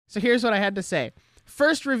So here's what I had to say.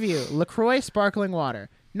 First review, LaCroix sparkling water.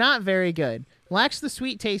 Not very good. Lacks the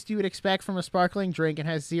sweet taste you would expect from a sparkling drink and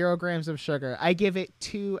has 0 grams of sugar. I give it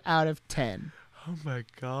 2 out of 10. Oh my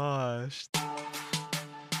gosh.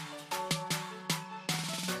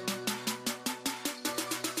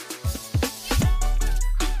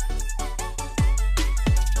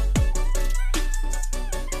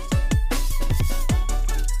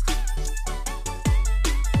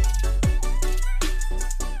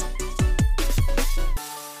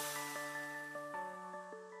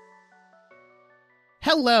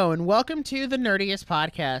 Hello, and welcome to The Nerdiest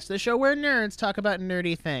Podcast, the show where nerds talk about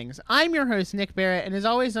nerdy things. I'm your host, Nick Barrett, and as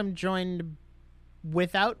always, I'm joined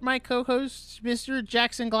without my co-host, Mr.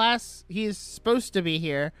 Jackson Glass. He's supposed to be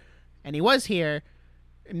here, and he was here.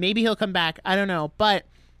 Maybe he'll come back. I don't know. But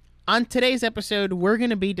on today's episode, we're going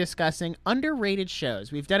to be discussing underrated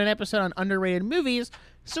shows. We've done an episode on underrated movies,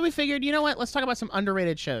 so we figured, you know what? Let's talk about some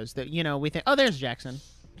underrated shows that, you know, we think... Oh, there's Jackson.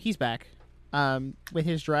 He's back with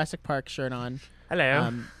his Jurassic Park shirt on.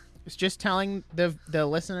 Hello. It's just telling the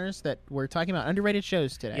listeners that we're talking about underrated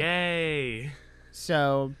shows today. Yay.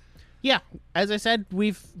 So, yeah, as I said,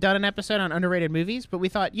 we've done an episode on underrated movies, but we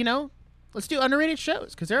thought, you know, let's do underrated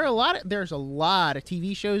shows because there's a lot of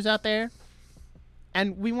TV shows out there,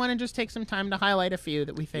 and we want to just take some time to highlight a few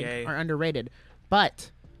that we think are underrated.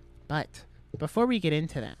 But before we get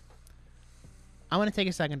into that, I want to take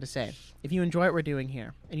a second to say, if you enjoy what we're doing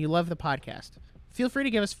here and you love the podcast, feel free to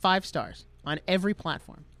give us 5 stars on every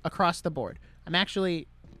platform across the board. I'm actually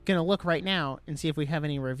going to look right now and see if we have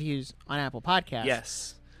any reviews on Apple Podcasts.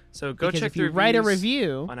 Yes. So go check if you write a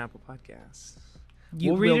review on Apple Podcasts.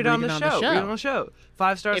 We'll read it on the show. Read it on the show.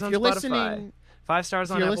 5 stars if on you're Spotify. Listening, 5 stars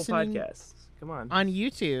on Apple listening Podcasts. Come on. On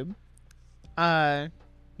YouTube,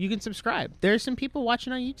 you can subscribe. There's some people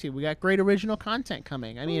watching on YouTube. We got great original content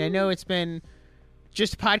coming. I mean, I know it's been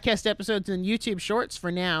just podcast episodes and YouTube shorts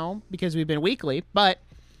for now because we've been weekly, but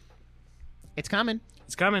it's coming.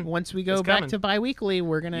 It's coming. Once we go back to bi-weekly,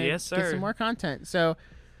 we're going to get some more content. So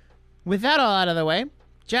with that all out of the way,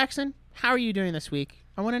 Jackson, how are you doing this week?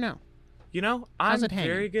 I want to know. You know, I'm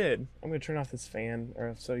very good. I'm going to turn off this fan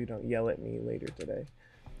so you don't yell at me later today.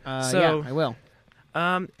 Yeah, I will.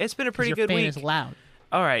 It's been a pretty good week. Your week. fan is loud.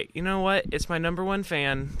 All right. You know what? It's my number one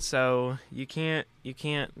fan, so you can't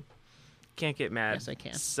get mad. Yes, I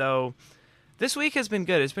can. So this week has been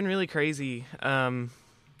good. It's been really crazy.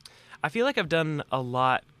 I feel like I've done a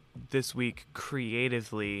lot this week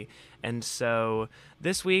creatively, and so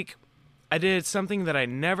this week I did something that I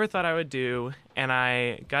never thought I would do, and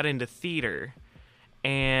I got into theater.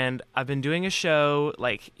 And I've been doing a show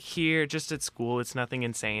like here just at school. It's nothing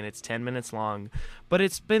insane. It's 10 minutes long, but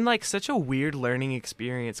it's been like such a weird learning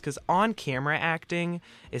experience because on-camera acting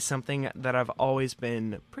is something that I've always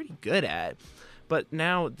been pretty good at. But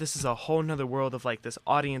now this is a whole nother world of like this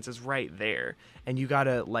audience is right there and you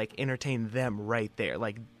gotta like entertain them right there.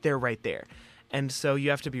 Like they're right there. And so you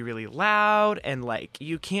have to be really loud and like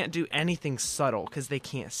you can't do anything subtle because they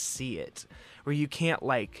can't see it. Or you can't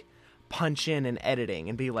like punch in editing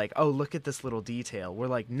and be like, oh, look at this little detail. We're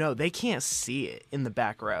like, no, they can't see it in the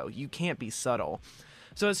back row. You can't be subtle.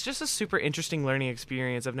 So it's just a super interesting learning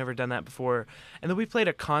experience. I've never done that before. And then we played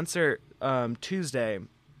a concert Tuesday.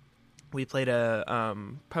 We played a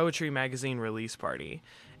poetry magazine release party,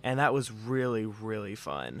 and that was really, really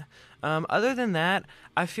fun. Other than that,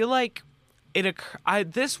 I feel like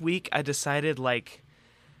this week I decided like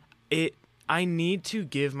I need to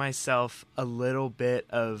give myself a little bit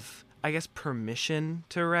of, I guess, permission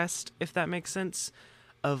to rest, if that makes sense,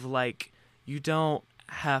 of like you don't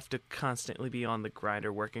have to constantly be on the grind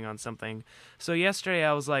or working on something. So yesterday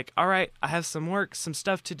I was like, all right, I have some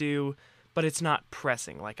stuff to do, but it's not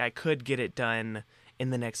pressing. Like I could get it done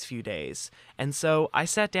in the next few days. And so I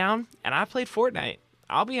sat down and I played Fortnite.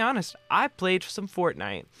 I'll be honest, I played some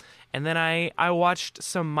Fortnite. And then I watched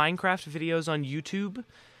some Minecraft videos on YouTube.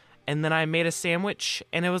 And then I made a sandwich.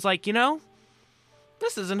 And it was like, you know,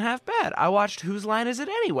 this isn't half bad. I watched Whose Line Is It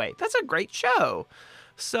Anyway? That's a great show.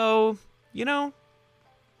 So, you know,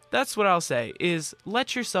 that's what I'll say is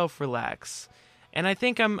let yourself relax. And I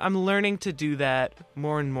think I'm learning to do that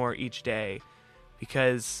more and more each day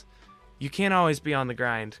because you can't always be on the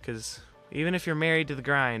grind because even if you're married to the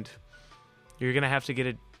grind, you're going to have to get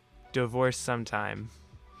a divorce sometime.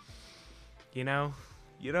 You know?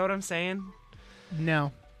 You know what I'm saying?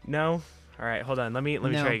 No. No? All right, hold on. Let me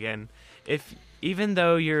try again. If even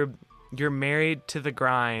though you're married to the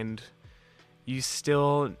grind, you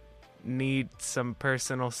still need some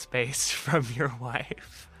personal space from your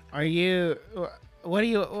wife. What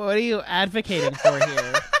are you advocating for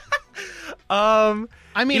here?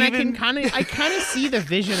 I mean, I kind of see the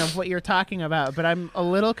vision of what you're talking about, but I'm a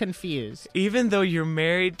little confused. Even though you're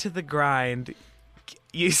married to the grind,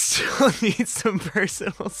 you still need some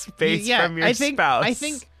personal space from your spouse. I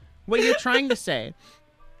think what you're trying to say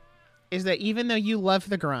is that even though you love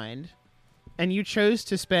the grind and you chose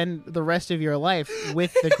to spend the rest of your life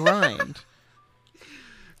with the grind,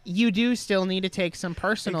 you do still need to take some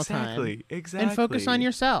personal time and focus on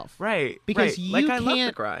yourself. Right. Because I love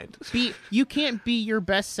the grind. You can't be your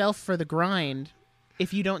best self for the grind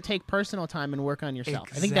if you don't take personal time and work on yourself.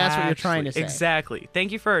 I think that's what you're trying to say. Exactly.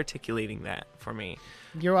 Thank you for articulating that for me.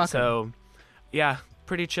 You're welcome. So, yeah,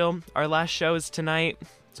 pretty chill. Our last show is tonight,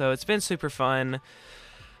 so it's been super fun.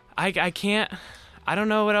 I don't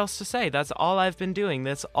know what else to say. That's all I've been doing.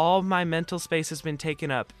 That's all my mental space has been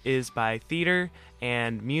taken up is by theater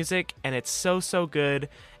and music, and it's so good,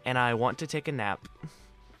 and I want to take a nap.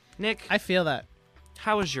 Nick, I feel that.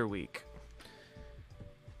 How was your week?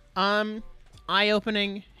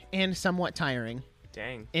 Eye-opening and somewhat tiring.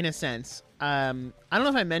 Dang. In a sense. I don't know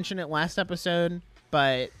if I mentioned it last episode,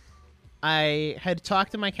 but I had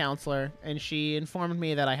talked to my counselor, and she informed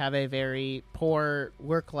me that I have a very poor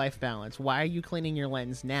work-life balance. Why are you cleaning your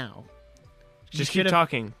lens now? Just keep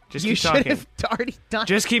talking. You should have already done it.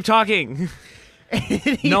 Just keep talking.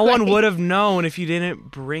 Anyway, no one would have known if you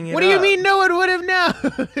didn't bring it up. What do you mean no one would have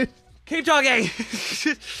known? Keep talking.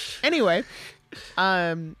 Anyway,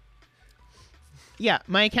 yeah,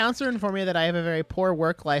 my counselor informed me that I have a very poor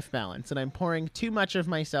work-life balance, and I'm pouring too much of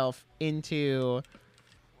myself into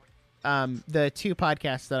the two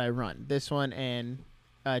podcasts that I run, this one and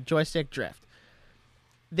Joystick Drift.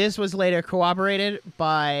 This was later corroborated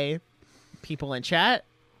by people in chat,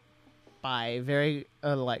 by very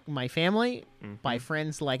like my family, by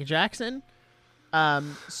friends like Jackson.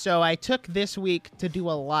 So I took this week to do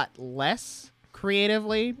a lot less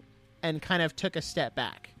creatively and kind of took a step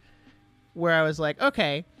back where I was like,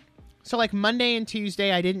 okay, so like Monday and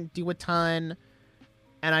Tuesday I didn't do a ton,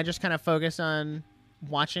 and I just kind of focused on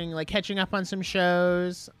watching, like catching up on some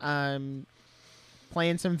shows,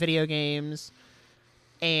 playing some video games,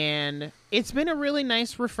 and it's been a really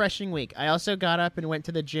nice, refreshing week. I also got up and went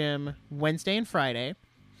to the gym Wednesday and Friday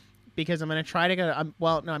because I'm going to try to go. I'm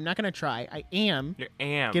not going to try. I am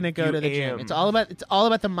going to go to the gym. It's all about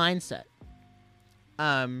the mindset.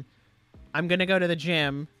 I'm going to go to the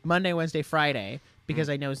gym Monday, Wednesday, Friday because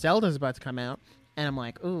I know Zelda's about to come out, and I'm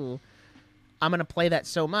like, ooh, I'm going to play that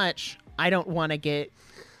so much, I don't want to get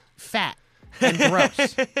fat and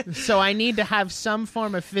gross. So I need to have some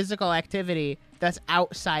form of physical activity that's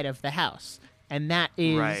outside of the house. And that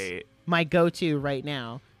is my go-to right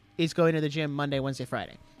now, is going to the gym Monday, Wednesday,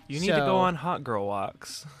 Friday. You need to go on hot girl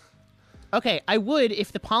walks. Okay, I would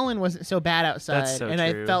if the pollen wasn't so bad outside true.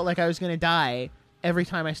 I felt like I was going to die every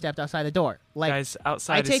time I stepped outside the door. Like, guys,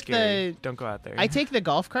 outside is scary. Don't go out there. I take the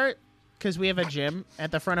golf cart because we have a gym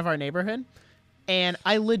at the front of our neighborhood, and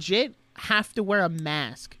I legit have to wear a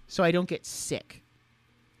mask so I don't get sick.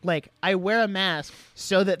 Like, I wear a mask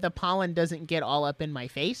so that the pollen doesn't get all up in my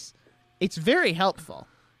face. It's very helpful.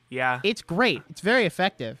 Yeah. It's great. It's very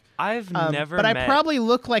effective. I've never met... But I probably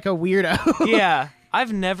look like a weirdo. Yeah.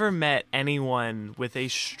 I've never met anyone with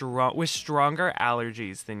stronger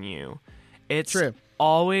allergies than you. It's true.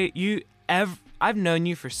 I've known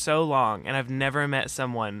you for so long, and I've never met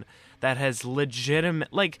someone that has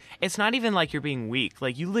legitimate, like, it's not even like you're being weak.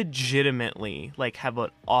 Like, you legitimately, like, have an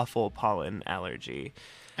awful pollen allergy.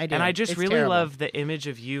 I do. And I just it's really terrible. love the image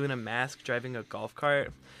of you in a mask driving a golf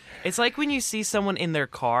cart. It's like when you see someone in their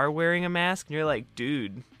car wearing a mask, and you're like,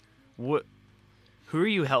 dude, what? Who are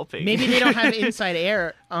you helping? Maybe they don't have inside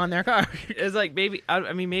air on their car. It's like, maybe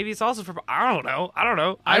it's also for, I don't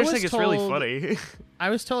know. I just think it's really funny. I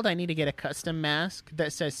was told I need to get a custom mask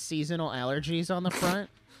that says seasonal allergies on the front.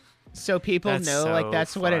 So people know, like,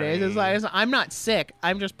 that's what it is. It's like, I'm not sick.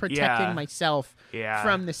 I'm just protecting myself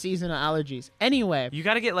from the seasonal allergies. Anyway. You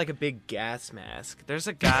got to get, like, a big gas mask. There's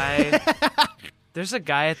a guy... There's a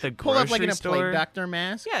guy at the grocery store. Pull up, like, in a plague doctor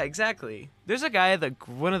mask? Yeah, exactly. There's a guy at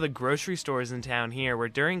one of the grocery stores in town here where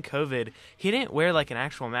during COVID, he didn't wear, like, an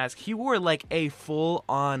actual mask. He wore, like, a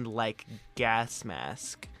full-on, like, gas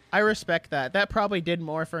mask. I respect that. That probably did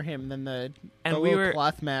more for him than the little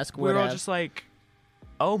cloth mask would have. We were all just like...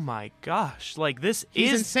 Oh my gosh, like, this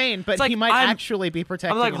He's is insane, but like, he might actually be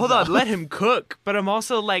protecting I'm like, himself. hold on, let him cook. But I'm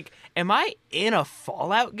also like, am I in a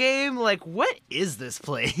Fallout game? Like, what is this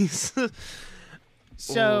place?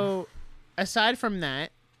 So, aside from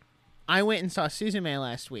that, I went and saw Suzume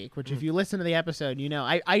last week, which if you listen to the episode, you know,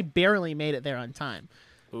 I barely made it there on time.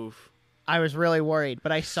 Oof. I was really worried,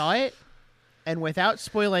 but I saw it, and without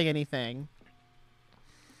spoiling anything,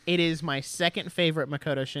 It is my second favorite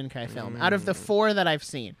Makoto Shinkai film out of the 4 that I've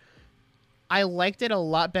seen. I liked it a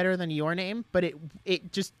lot better than Your Name, but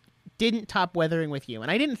it just didn't top Weathering with You, and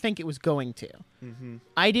I didn't think it was going to. Mm-hmm.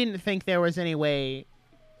 I didn't think there was any way.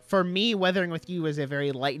 For me, Weathering with You was a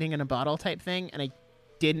very lightning in a bottle type thing, and I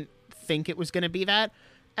didn't think it was going to be that.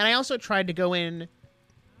 And I also tried to go in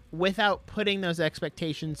without putting those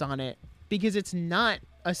expectations on it, because it's not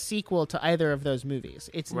a sequel to either of those movies.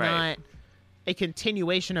 It's not a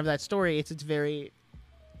continuation of that story. It's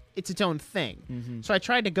its own thing. Mm-hmm. So I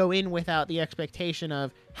tried to go in without the expectation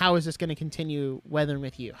of how is this going to continue Weathering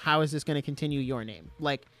with You? How is this going to continue Your Name?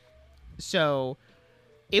 So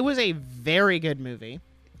it was a very good movie.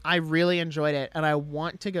 I really enjoyed it, and I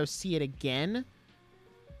want to go see it again,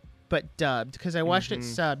 but dubbed, because I watched it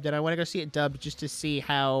subbed, and I want to go see it dubbed just to see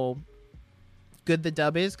how good the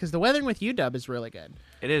dub is, because the Weathering with You dub is really good.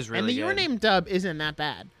 It is really good. And the Your Name dub isn't that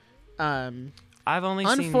bad.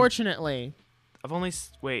 Unfortunately...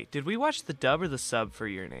 Wait, did we watch the dub or the sub for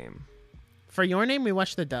Your Name? For Your Name, we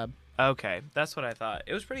watched the dub. Okay, that's what I thought.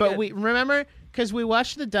 It was pretty good. But we remember, because we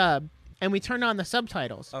watched the dub, and we turned on the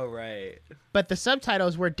subtitles. Oh, right. But the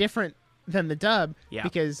subtitles were different than the dub,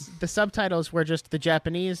 because the subtitles were just the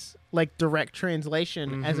Japanese, direct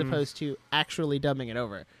translation, as opposed to actually dubbing it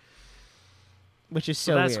over. Which is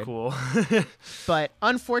so that's weird. Cool. But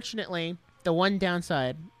unfortunately, the one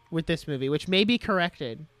downside with this movie, which may be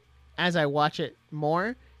corrected as I watch it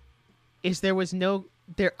more, is I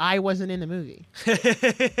wasn't in the movie.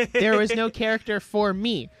 There was no character for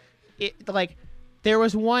me. There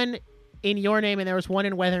was one in Your Name and there was one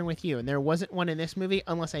in Weathering with You, and there wasn't one in this movie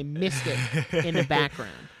unless I missed it in the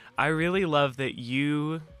background. I really love that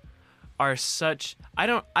you are such... I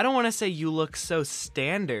don't want to say you look so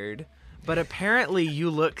standard, but apparently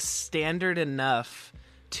you look standard enough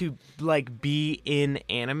to be in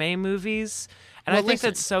anime movies. And I think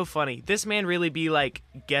that's so funny. This man really be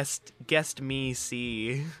guest me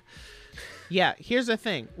see. Yeah, here's the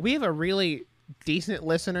thing. We have a really decent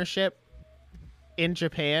listenership in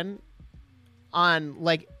Japan on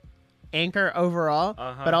Anchor overall,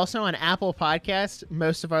 but also on Apple Podcasts.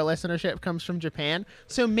 Most of our listenership comes from Japan.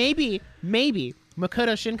 So maybe Makoto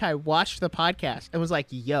Shinkai watched the podcast and was like,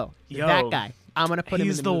 yo, that guy, I'm going to put him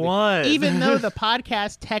in the movie. He's the one. Even though the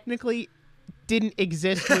podcast technically didn't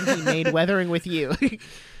exist when he made Weathering with You.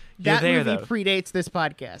 That movie predates this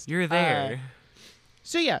podcast. You're there.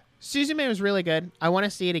 So yeah, Suzume was really good. I want to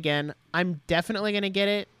see it again. I'm definitely going to get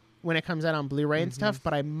it when it comes out on Blu-ray and stuff,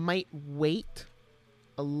 but I might wait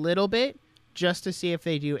a little bit just to see if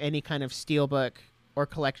they do any kind of steelbook or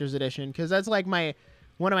collector's edition, because that's one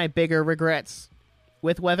of my bigger regrets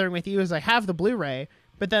with Weathering with You is I have the Blu-ray,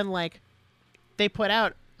 but then they put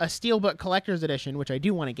out a steelbook collector's edition, which I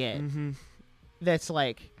do want to get. That's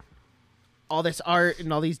all this art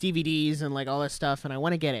and all these DVDs and all this stuff, and I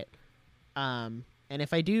want to get it. And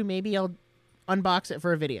if I do, maybe I'll unbox it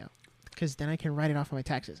for a video, because then I can write it off on my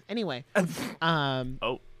taxes. Anyway,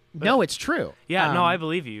 no, it's true. Yeah, no, I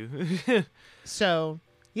believe you. So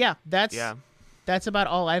yeah, that's about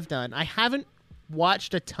all I've done. I haven't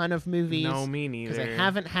watched a ton of movies. No, me neither. Because I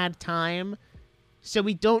haven't had time. So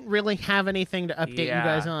we don't really have anything to update you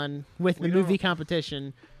guys on with the movie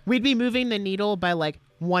competition. We'd be moving the needle by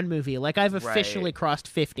one movie. I've officially crossed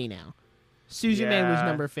 50 now. Suzume was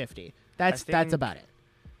number 50. That's about it.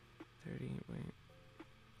 30, wait.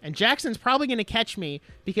 And Jackson's probably going to catch me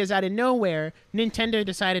because out of nowhere, Nintendo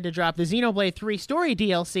decided to drop the Xenoblade 3 story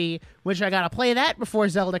DLC, which I got to play that before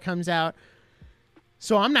Zelda comes out.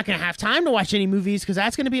 So I'm not going to have time to watch any movies because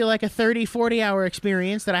that's going to be a 30, 40-hour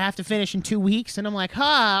experience that I have to finish in 2 weeks. And I'm like,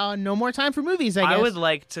 no more time for movies, I guess. I would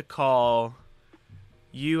like to call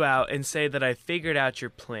you out and say that I figured out your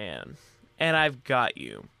plan, and I've got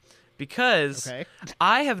you. Because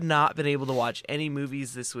I have not been able to watch any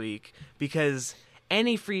movies this week because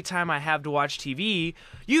any free time I have to watch TV,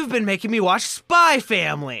 you've been making me watch Spy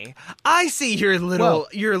Family. I see your little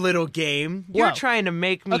game. You're trying to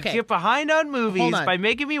make me get behind on movies by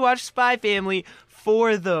making me watch Spy Family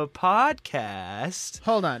for the podcast.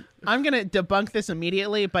 Hold on. I'm going to debunk this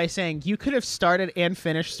immediately by saying you could have started and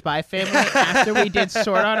finished Spy Family after we did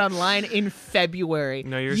Sword Art Online in February.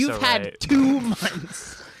 No, You've had 2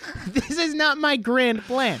 months. This is not my grand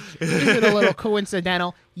plan. Is it a little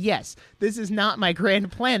coincidental? Yes. This is not my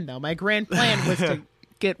grand plan, though. My grand plan was to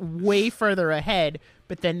get way further ahead,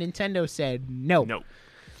 but then Nintendo said no. No.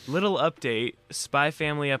 Little update. Spy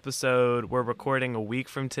Family episode, we're recording a week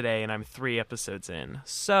from today, and I'm 3 episodes in.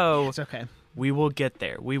 So it's okay. We will get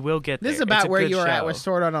there. This is about where you were at with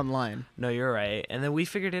Sword Art Online. No, you're right. And then we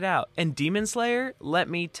figured it out. And Demon Slayer, let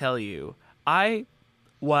me tell you, I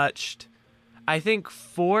watched I think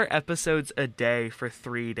 4 episodes a day for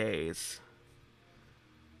 3 days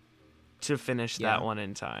to finish that one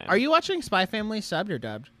in time. Are you watching Spy Family subbed or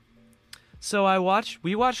dubbed? So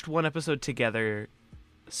we watched 1 episode together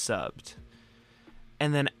subbed.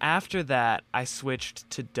 And then after that, I switched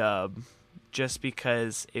to dub just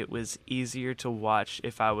because it was easier to watch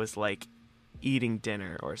if I was like eating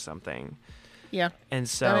dinner or something. Yeah. And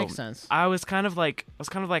so that makes sense. I was kind of like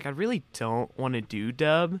I really don't want to do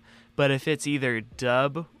dub, but if it's either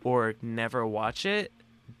dub or never watch it,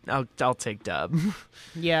 I'll take dub.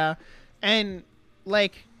 Yeah. And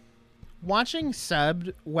like watching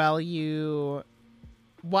subbed while you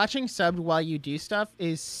do stuff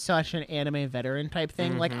is such an anime veteran type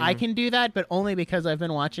thing. Like I can do that, but only because I've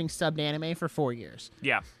been watching subbed anime for 4 years.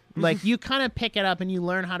 Yeah. Like you kind of pick it up and you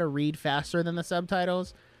learn how to read faster than the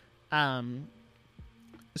subtitles.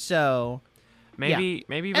 So maybe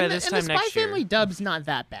by this time next year. And the Spy Family dub's not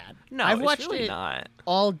that bad. No, I've it's watched really it not.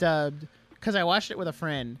 all dubbed because I watched it with a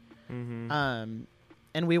friend.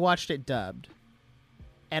 And we watched it dubbed.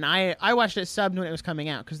 And I watched it subbed when it was coming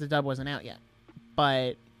out because the dub wasn't out yet.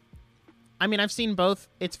 But I mean, I've seen both.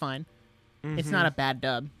 It's fine. It's not a bad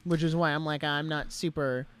dub, which is why I'm like I'm not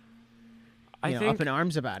super up in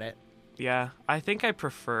arms about it. Yeah, I think I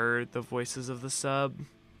prefer the voices of the sub,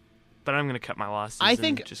 but I'm gonna cut my losses. I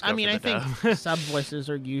think. Just go I mean, for I the think dub. sub voices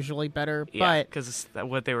are usually better. Yeah, but because it's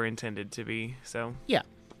what they were intended to be. So yeah.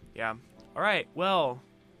 All right. Well,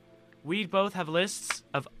 we both have lists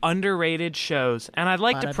of underrated shows, and I'd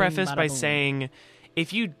like to preface by saying,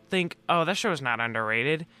 if you think, "Oh, that show is not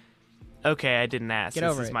underrated," okay, I didn't ask.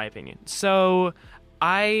 This is my opinion. So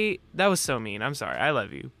that was so mean. I'm sorry. I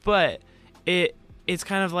love you, but it's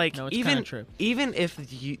kind of like even if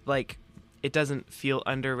you like it doesn't feel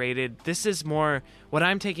underrated. This is more what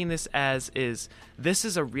I'm taking this as is this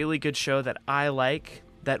is a really good show that I like,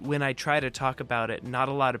 that when I try to talk about it, not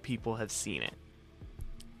a lot of people have seen it.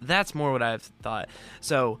 That's more what I've thought.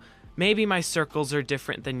 So maybe my circles are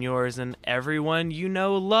different than yours, and everyone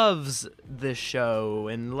loves this show,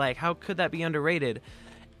 and like, how could that be underrated?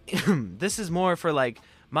 This is more for like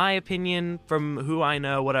my opinion from who I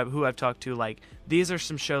know, who I've talked to. Like, these are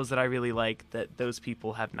some shows that I really like that those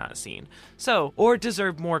people have not seen, so or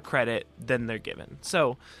deserve more credit than they're given.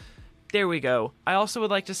 So there we go. I also would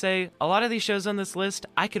like to say a lot of these shows on this list,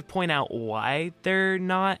 I could point out why they're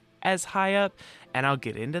not as high up, and I'll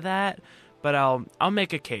get into that, but I'll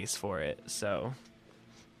make a case for it. So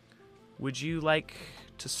would you like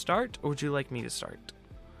to start, or would you like me to start?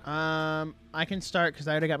 I can start because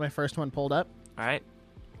I already got my first one pulled up. All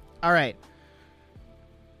right.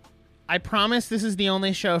 I promise this is the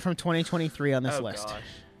only show from 2023 on this list. Gosh.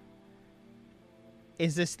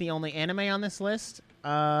 Is this the only anime on this list?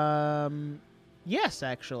 Yes,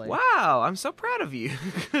 actually. Wow, I'm so proud of you.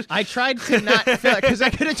 I tried to not fill it because I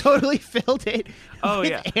could have totally filled it. Oh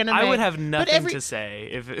yeah, anime. I would have nothing to say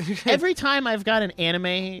if every time I've got an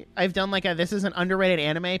anime, I've done like this is an underrated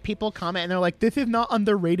anime. People comment and they're like, "This is not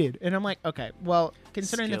underrated," and I'm like, "Okay, well,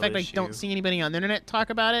 considering the fact I don't see anybody on the internet talk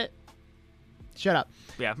about it, shut up."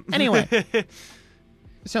 Yeah. Anyway,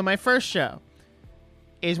 so my first show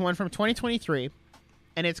is one from 2023,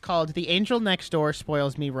 and it's called "The Angel Next Door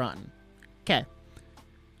Spoils Me Rotten." Okay.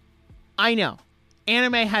 I know.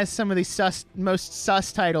 Anime has some of the most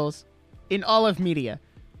sus titles in all of media.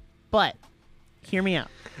 But, hear me out.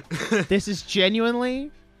 This is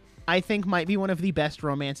genuinely, I think, might be one of the best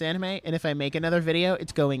romance anime. And if I make another video,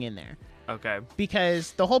 it's going in there. Okay.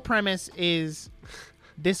 Because the whole premise is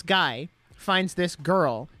this guy finds this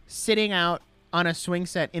girl sitting out on a swing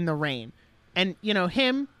set in the rain. And,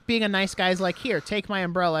 him being a nice guy is like, "Here, take my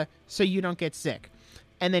umbrella so you don't get sick."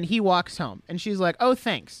 And then he walks home, and she's like, "Oh,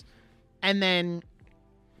 thanks." And then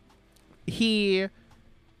he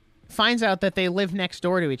finds out that they live next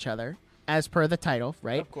door to each other, as per the title,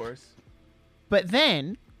 right? Of course. But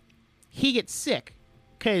then he gets sick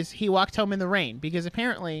because he walked home in the rain. Because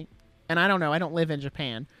apparently, and I don't know, I don't live in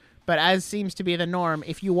Japan, but as seems to be the norm,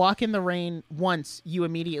 if you walk in the rain once, you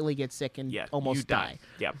immediately get sick and almost die.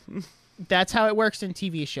 Yeah. That's how it works in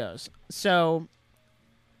TV shows. So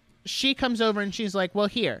she comes over and she's like, "Well,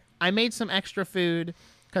 here, I made some extra food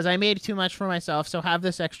because I made too much for myself, so have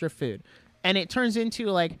this extra food." And it turns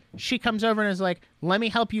into like, she comes over and is like, "Let me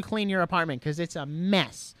help you clean your apartment because it's a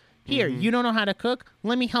mess. Here, you don't know how to cook?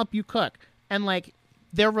 Let me help you cook." And like,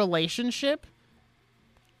 their relationship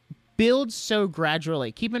builds so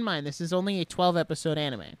gradually. Keep in mind, this is only a 12-episode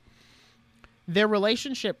anime. Their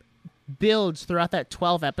relationship builds throughout that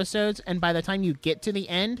 12 episodes, and by the time you get to the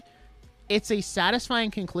end, it's a satisfying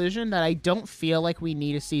conclusion that I don't feel like we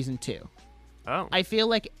need a season 2. Oh. I feel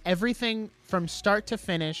like everything from start to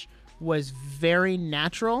finish was very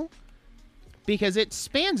natural because it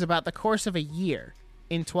spans about the course of a year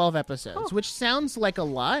in 12 episodes, which sounds like a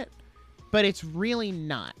lot, but it's really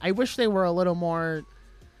not. I wish they were a little more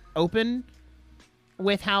open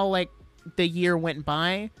with how like the year went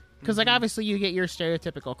by, because like obviously you get your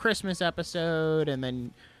stereotypical Christmas episode, and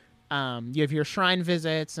then you have your shrine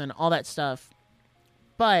visits and all that stuff.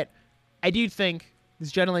 But I do think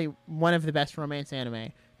it's generally one of the best romance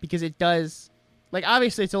anime because it does, like,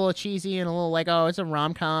 obviously it's a little cheesy and a little like, oh, it's a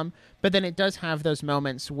rom-com, but then it does have those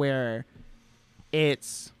moments where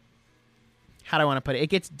it's, how do I want to put it? It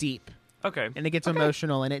gets deep. Okay. And it gets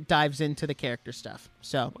emotional, and it dives into the character stuff.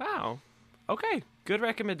 So wow. Okay. Good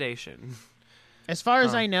recommendation. As far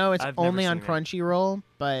as I know, it's I've only never on seen it. Crunchyroll,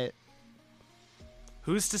 but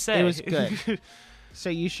Who's to say? it was good. So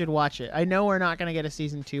you should watch it. I know we're not going to get a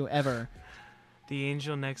season 2 ever. The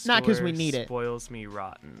angel next Not door 'cause we need it. spoils me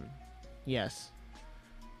rotten. Yes.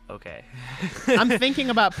 Okay. I'm thinking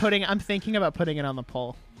about putting it on the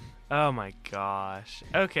poll. Oh my gosh.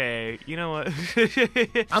 Okay. You know what?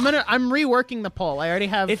 I'm reworking the poll. I already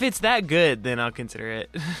have If it's that good, then I'll consider it.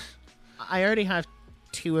 I already have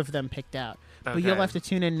 2 of them picked out. But you'll Okay. have to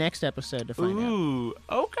tune in next episode to find out. Ooh,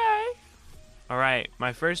 okay. All right,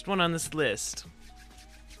 my first one on this list.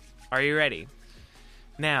 Are you ready?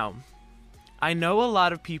 Now, I know a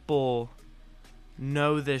lot of people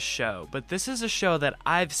know this show, but this is a show that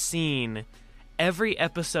I've seen every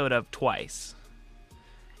episode of twice.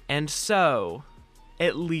 And so,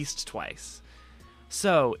 at least twice.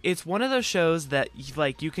 So, it's one of those shows that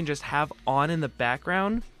like you can just have on in the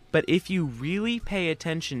background, but if you really pay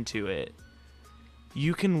attention to it,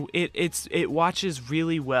 you can it watches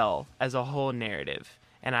really well as a whole narrative,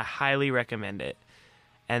 and I highly recommend it.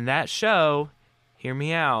 And that show, hear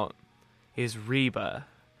me out, is Reba.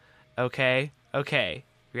 Okay?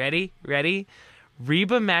 Ready?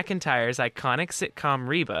 Reba McEntire's iconic sitcom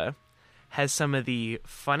Reba has some of the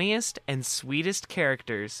funniest and sweetest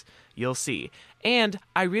characters you'll see. And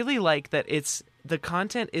I really like that the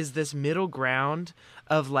content is this middle ground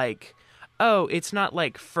of like, oh, it's not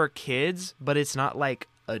like for kids, but it's not like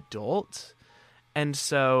adult. And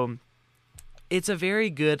so it's a very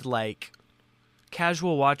good like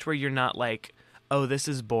casual watch where you're not like, oh, this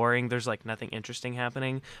is boring, there's like nothing interesting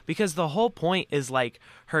happening, because the whole point is like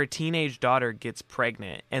her teenage daughter gets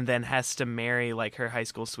pregnant and then has to marry like her high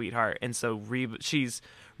school sweetheart. And so she's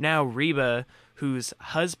now Reba, whose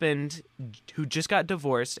husband, who just got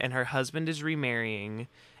divorced, and her husband is remarrying,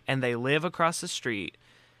 and they live across the street.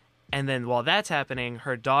 And then while that's happening,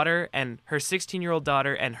 her daughter and her 16-year-old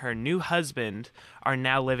daughter and her new husband are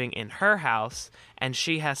now living in her house, and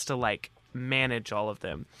she has to like manage all of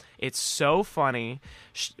them. It's so funny.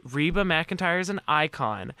 Reba McEntire is an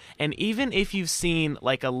icon, and even if you've seen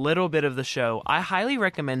like a little bit of the show, I highly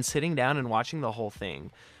recommend sitting down and watching the whole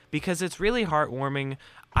thing because it's really heartwarming.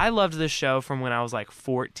 I loved this show from when I was like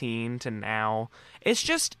 14 to now. It's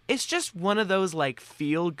just one of those like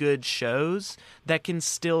feel good shows that can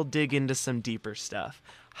still dig into some deeper stuff.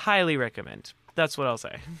 Highly recommend. That's what I'll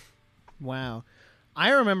say. Wow.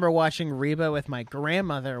 I remember watching Reba with my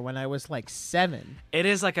grandmother when I was like 7. It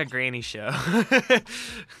is like a granny show.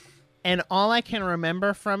 And all I can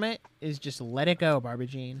remember from it is just let it go, Barbara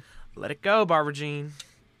Jean. Let it go, Barbara Jean.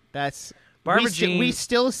 That's Barbara Jean. We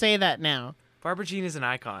still say that now. Barbara Jean is an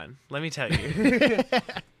icon. Let me tell you.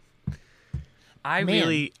 I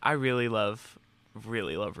really love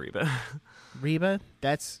Reba. Reba,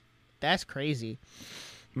 that's crazy.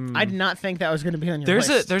 I did not think that was going to be on your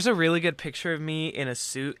list. There's a really good picture of me in a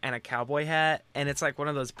suit and a cowboy hat, and it's like one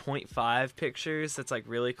of those 0.5 pictures that's like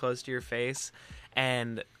really close to your face.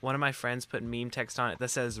 And one of my friends put meme text on it that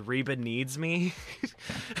says "Reba needs me."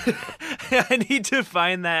 I need to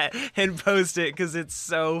find that and post it because it's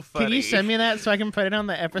so funny. Can you send me that so I can put it on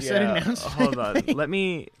the episode announcement? Hold on, let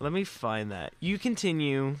me find that. You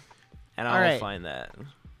continue, and I'll find that.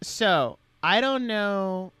 So I don't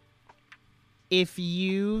know if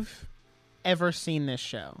you've ever seen this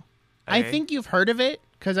show. Okay. I think you've heard of it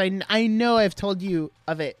because I know I've told you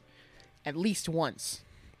of it at least once.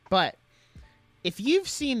 But if you've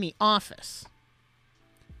seen The Office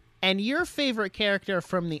and your favorite character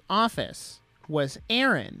from The Office was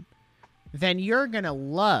Aaron, then you're going to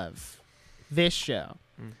love this show.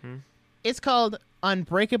 Mm-hmm. It's called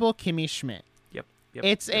Unbreakable Kimmy Schmidt. Yep.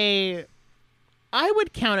 It's I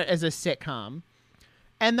would count it as a sitcom.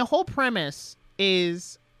 And the whole premise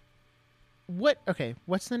is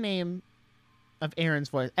what's the name of Aaron's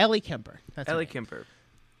voice? Ellie Kemper. That's Ellie Kemper.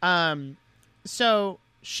 So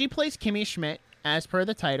she plays Kimmy Schmidt as per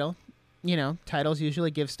the title. You know, titles usually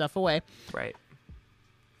give stuff away. Right.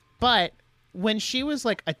 But when she was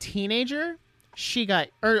like a teenager,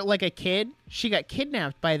 like a kid, she got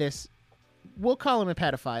kidnapped by this, we'll call him a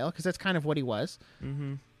pedophile because that's kind of what he was.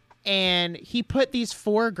 Mm-hmm. And he put these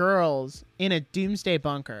 4 girls in a doomsday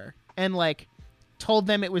bunker and like told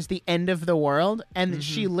them it was the end of the world. And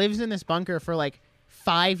she lives in this bunker for like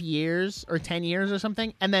 5 years or 10 years or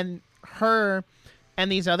something. And then her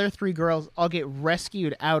and these other 3 girls all get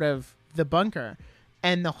rescued out of the bunker.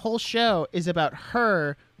 And the whole show is about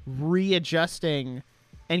her readjusting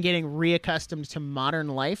and getting reaccustomed to modern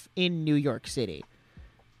life in New York City.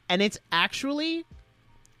 And it's actually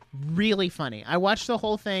really funny. I watched the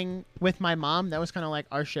whole thing with my mom. That was kind of like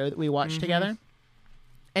our show that we watched together.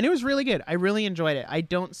 And it was really good. I really enjoyed it. I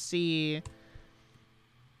don't see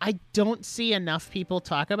enough people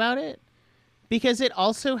talk about it because it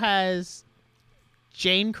also has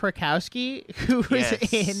Jane Krakowski, who was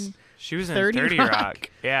in She was in 30 Rock.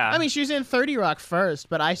 Yeah. I mean, she was in 30 Rock first,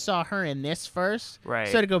 but I saw her in this first. Right.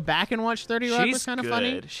 So to go back and watch 30 Rock was kind of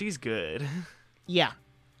funny. She's good. Yeah.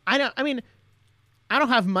 I don't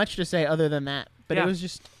have much to say other than that, but it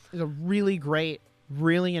was a really great,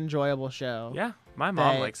 really enjoyable show. Yeah. My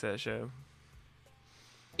mom likes that show.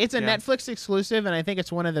 It's a Netflix exclusive, and I think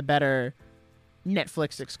it's one of the better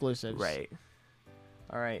Netflix exclusives. Right.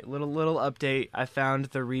 All right, little update. I found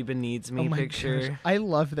the Reba Needs Me picture. Gosh, I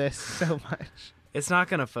love this so much. It's not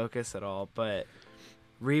going to focus at all, but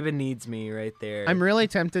Reba Needs Me right there. I'm really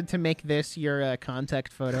tempted to make this your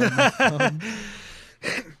contact photo on my phone.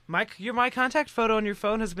 My contact photo on your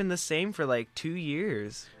phone has been the same for like 2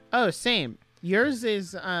 years. Oh, same. Yours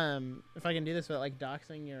is, if I can do this without like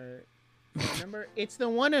doxing your number, it's the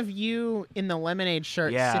one of you in the lemonade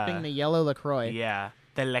shirt sipping the yellow LaCroix. Yeah,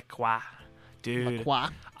 the LaCroix. Dude, LaCroix.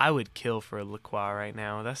 I would kill for a LaCroix right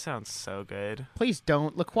now. That sounds so good. Please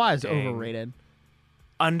don't. LaCroix is overrated.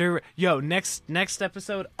 Next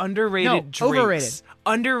episode, underrated drinks.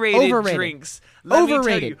 Overrated. Underrated drinks. Let me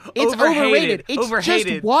tell you, it's overrated. It's overhated.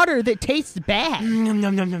 just water that tastes bad.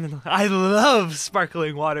 I love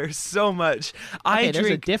sparkling water so much. There's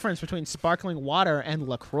a difference between sparkling water and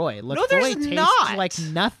LaCroix. there's tastes not. like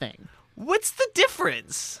nothing. What's the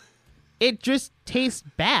difference? It just tastes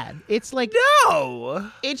bad. It's like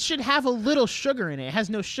no. It should have a little sugar in it. It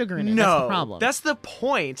has no sugar in it. No, that's the problem. That's the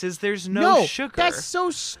point. Is there's no sugar. That's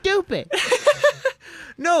so stupid.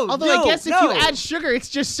 Although I guess if you add sugar, it's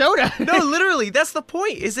just soda. No, literally, that's the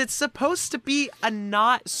point. Is it's supposed to be a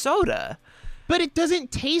not soda. But it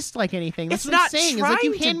doesn't taste like anything. That's It's what I'm not saying. It's like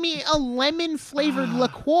you hand me a lemon flavored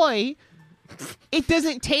LaCroix. It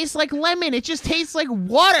doesn't taste like lemon. It just tastes like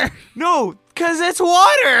water. No, because it's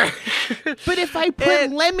water. But if I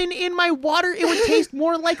put lemon in my water, it would taste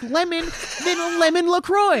more like lemon than a lemon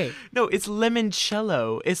LaCroix. No, it's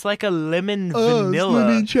limoncello. It's like a lemon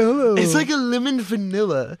vanilla. It's limoncello. It's like a lemon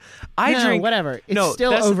vanilla. Whatever. It's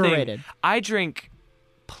still overrated. I drink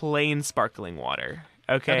plain sparkling water.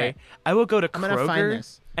 Okay. I will go to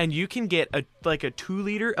Kroger and you can get a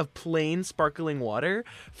 2-liter of plain sparkling water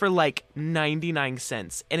for like 99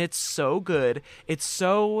 cents. And it's so good. It's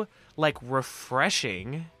so like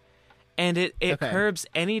refreshing. And it curbs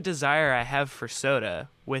any desire I have for soda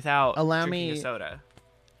without drinking a soda.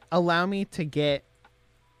 Allow me to get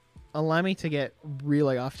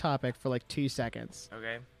really off topic for like 2 seconds.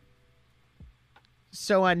 Okay.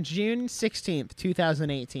 So on June 16th,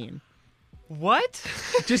 2018. What?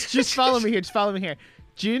 just follow me here. Just follow me here.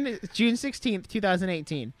 June 16th,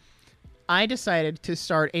 2018. I decided to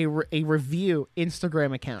start a review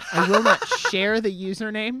Instagram account. I will not share the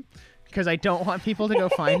username because I don't want people to go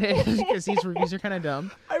find it because these reviews are kind of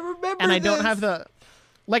dumb. I remember and I don't have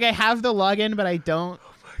I have the login, but I don't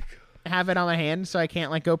have it on my hand, so I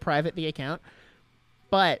can't like go private the account.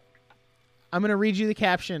 But I'm gonna read you the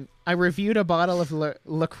caption. I reviewed a bottle of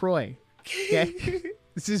LaCroix. Okay,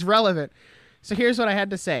 this is relevant. So here's what I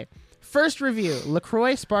had to say. First review: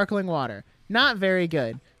 LaCroix sparkling water. Not very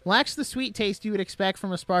good. Lacks the sweet taste you would expect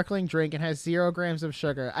from a sparkling drink and has 0 grams of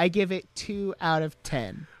sugar. I give it 2 out of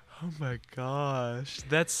 10. Oh my gosh,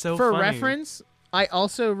 that's so For funny. reference, I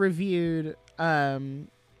also reviewed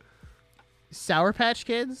Sour Patch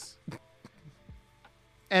Kids.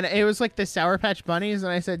 And it was like the Sour Patch Bunnies,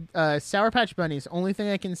 and I said, Sour Patch Bunnies, only thing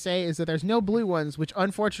I can say is that there's no blue ones, which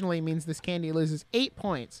unfortunately means this candy loses 8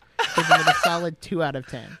 points, giving it a solid 2 out of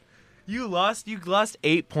 10. You lost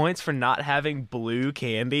 8 points for not having blue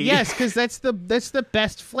candy? Yes, because that's the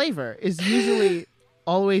best flavor, is usually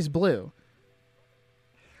always blue.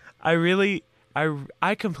 I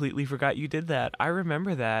completely forgot you did that. I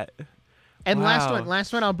remember that. And wow.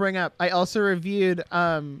 last one I'll bring up. I also reviewed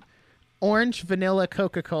orange vanilla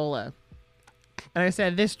Coca-Cola. And I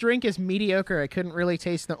said, this drink is mediocre. I couldn't really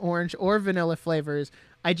taste the orange or vanilla flavors.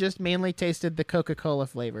 I just mainly tasted the Coca-Cola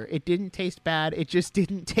flavor. It didn't taste bad. It just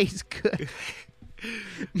didn't taste good.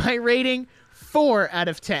 My rating, 4 out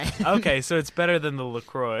of 10. Okay, so it's better than the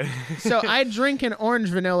LaCroix. So I'd drink an orange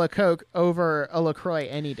vanilla Coke over a LaCroix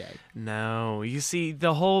any day. No, you see,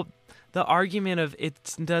 the argument of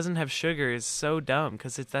it doesn't have sugar is so dumb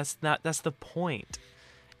because that's the point.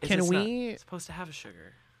 It's not supposed to have a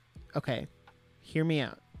sugar? Okay, hear me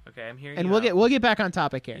out. Okay, I'm hearing. And you we'll get back on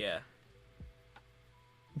topic here. Yeah.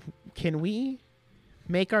 Can we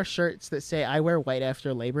make our shirts that say "I wear white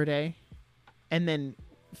after Labor Day," and then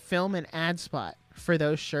film an ad spot for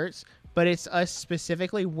those shirts? But it's us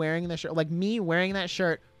specifically wearing the shirt, like me wearing that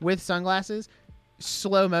shirt with sunglasses,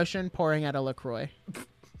 slow motion pouring out a LaCroix.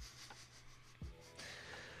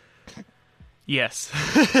 Yes.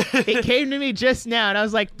 It came to me just now, and I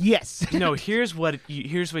was like, yes. No, here's what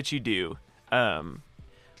you do.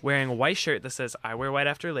 Wearing a white shirt that says, I wear white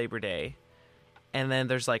after Labor Day, and then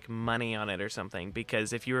there's like money on it or something.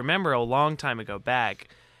 Because if you remember a long time ago back,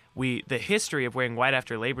 the history of wearing white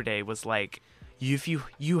after Labor Day was like, if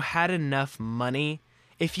you had enough money,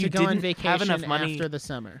 if you to go on didn't vacation have enough money after the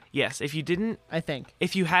summer. Yes, if you didn't, I think.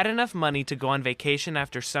 If you had enough money to go on vacation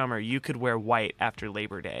after summer, you could wear white after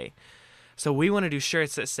Labor Day. So we want to do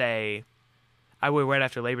shirts that say, I wear white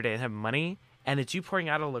after Labor Day and have money, and it's you pouring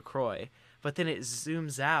out a LaCroix, but then it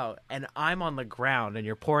zooms out, and I'm on the ground, and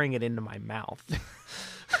you're pouring it into my mouth.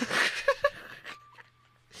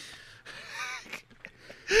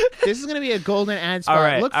 This is going to be a golden ad spot. All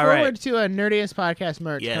right, Look forward to a Nerdiest Podcast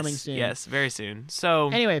merch coming soon. Yes, very soon. So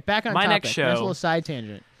anyway, back on my topic. Next show, nice little side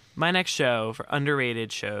tangent. My next show for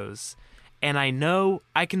underrated shows, and I know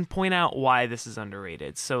I can point out why this is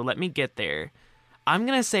underrated, so let me get there. I'm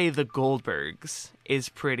going to say The Goldbergs is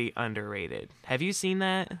pretty underrated. Have you seen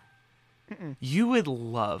that? Mm-mm. You would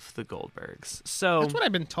love The Goldbergs. So that's what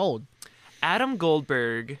I've been told. Adam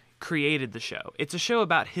Goldberg created the show. It's a show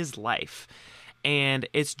about his life. And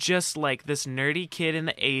it's just like this nerdy kid in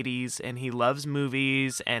the 80s, and he loves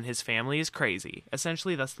movies, and his family is crazy.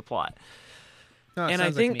 Essentially, that's the plot. Oh, and I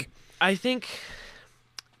think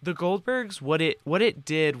The Goldbergs, what it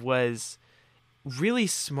did was really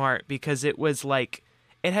smart, because it was like,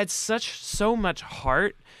 it had so much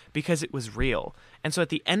heart because it was real. And so at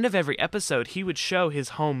the end of every episode, he would show his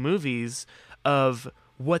home movies of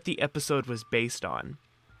what the episode was based on.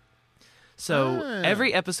 So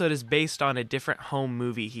every episode is based on a different home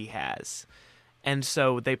movie he has. And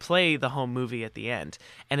so they play the home movie at the end.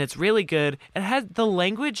 And it's really good. The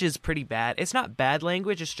language is pretty bad. It's not bad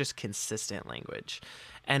language, it's just consistent language.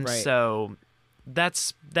 And so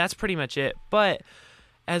that's pretty much it. But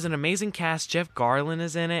as an amazing cast, Jeff Garlin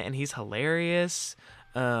is in it, and he's hilarious.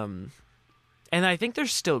 And I think they're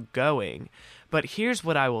still going. But here's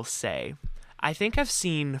what I will say. I think I've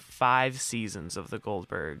seen 5 seasons of The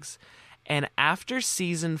Goldbergs. And after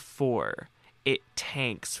season 4, it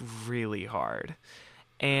tanks really hard.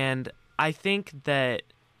 And I think that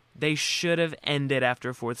they should have ended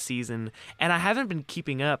after 4th season. And I haven't been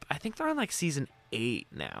keeping up. I think they're on like season 8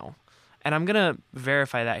 now. And I'm going to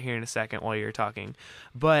verify that here in a second while you're talking.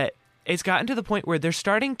 But it's gotten to the point where they're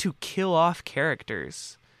starting to kill off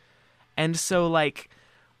characters. And so like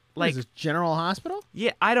is this General Hospital?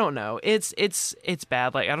 Yeah, I don't know. It's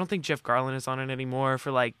bad. Like, I don't think Jeff Garlin is on it anymore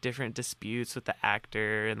for like different disputes with the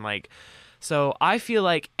actor, and like, so I feel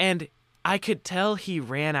like, and I could tell he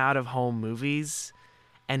ran out of home movies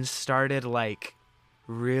and started like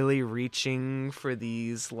really reaching for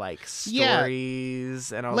these like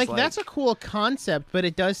stories. And I was like, that's a cool concept, but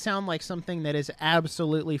it does sound like something that is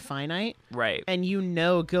absolutely finite, right? And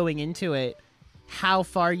going into it how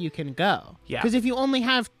far you can go. Yeah, because if you only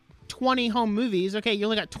have 20 home movies, okay, you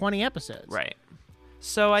only got 20 episodes. Right.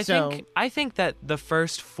 So I think that the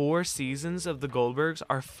first 4 seasons of The Goldbergs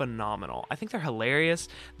are phenomenal. I think they're hilarious.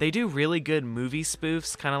 They do really good movie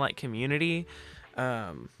spoofs, kind of like Community.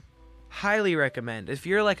 Highly recommend. If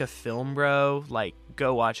you're like a film bro, like,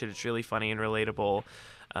 go watch it. It's really funny and relatable.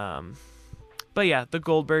 But yeah, The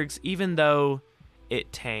Goldbergs, even though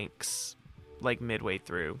it tanks like midway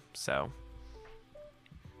through. So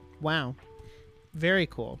wow. Very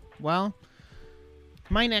cool. Well,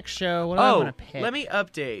 my next show, what do I want to pick? Let me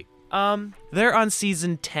update. They're on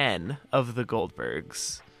season 10 of The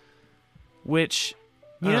Goldbergs, which...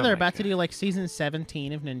 they're about to do like season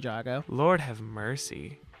 17 of Ninjago. Lord have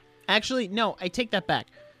mercy. Actually, no, I take that back.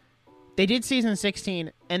 They did season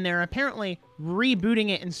 16, and they're apparently rebooting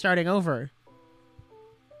it and starting over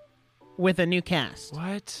with a new cast.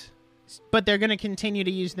 What? But they're going to continue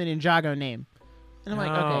to use the Ninjago name. And I'm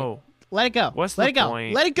like, okay. Let it go. What's Let the it go.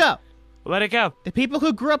 point? Let it go. Let it go. The people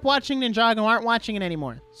who grew up watching Ninjago aren't watching it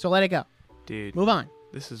anymore. So let it go. Dude. Move on.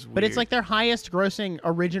 This is weird. But it's like their highest grossing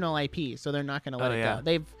original IP, so they're not going to let it yeah.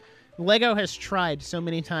 go. Lego has tried so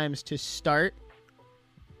many times to start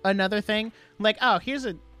another thing. Like, oh, here's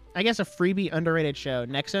a freebie underrated show,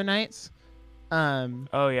 Nexo Nights.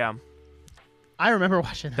 Oh yeah. I remember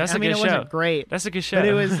watching that. That's a good it show. Wasn't great. That's a good show. But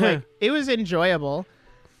it was like it was enjoyable.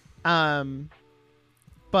 But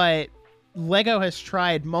Lego has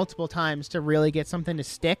tried multiple times to really get something to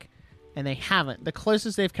stick, and they haven't. The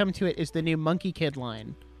closest they've come to it is the new Monkey Kid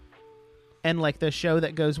line, and like the show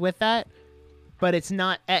that goes with that. But it's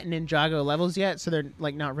not at Ninjago levels yet, so they're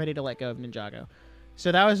like not ready to let go of Ninjago.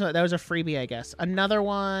 So that was a freebie, I guess. Another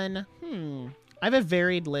one. I have a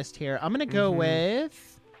varied list here. I'm gonna go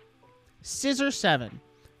with Scissor 7.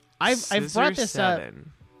 I've brought this up.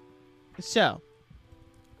 So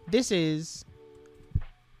this is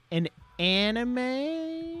an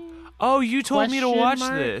anime. Oh, you told me to watch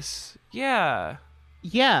this. Yeah.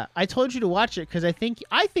 Yeah, I told you to watch it because I think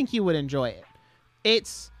you would enjoy it.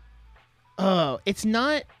 It's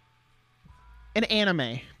not an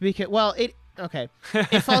anime because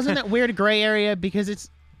it falls in that weird gray area because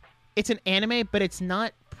it's an anime, but it's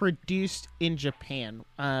not produced in Japan.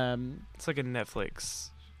 It's like a Netflix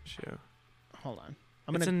show. Hold on,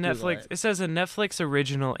 It's a Netflix. It says a Netflix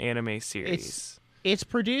original anime series. It's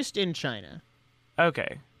produced in China.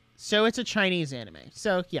 Okay. So it's a Chinese anime.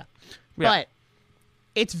 So yeah. But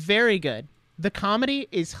it's very good. The comedy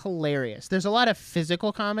is hilarious. There's a lot of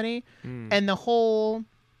physical comedy, and the whole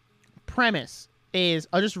premise is,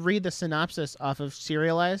 I'll just read the synopsis off of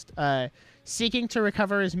Serialized. Seeking to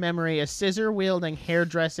recover his memory, a scissor-wielding,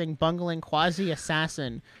 hairdressing, bungling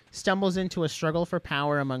quasi-assassin stumbles into a struggle for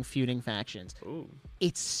power among feuding factions. Ooh.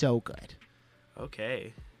 It's so good.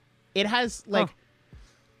 Okay. It has,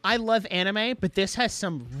 I love anime, but this has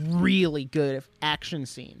some really good action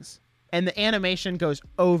scenes. And the animation goes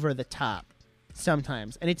over the top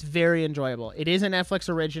sometimes, and it's very enjoyable. It is a Netflix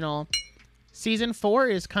original. Season 4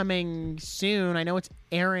 is coming soon. I know it's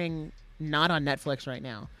airing not on Netflix right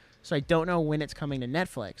now, so I don't know when it's coming to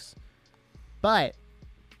Netflix. But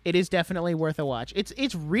it is definitely worth a watch.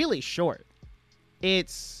 It's really short.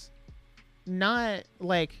 It's not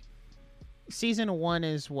like season 1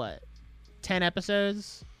 is what? 10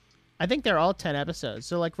 episodes? I think they're all 10 episodes.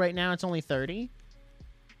 So like right now it's only 30.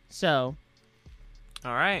 So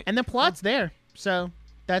all right. And the plot's there. So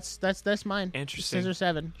that's mine. Interesting. Scissor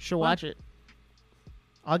 7. Should watch it.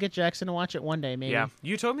 I'll get Jackson to watch it one day, maybe. Yeah.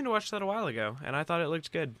 You told me to watch that a while ago, and I thought it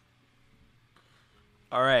looked good.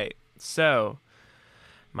 All right. So,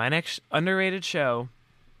 my next underrated show,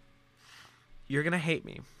 you're going to hate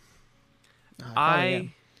me.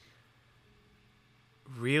 I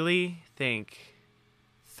really think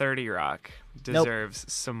 30 Rock deserves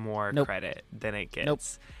some more credit than it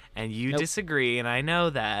gets. And you disagree, and I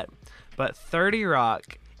know that. But 30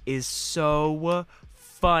 Rock is so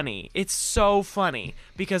funny. It's so funny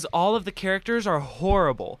because all of the characters are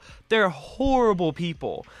horrible. They're horrible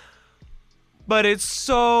people. But it's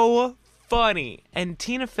so funny. And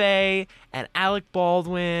Tina Fey and Alec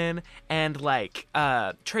Baldwin and like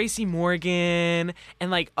Tracy Morgan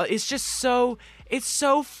and like it's so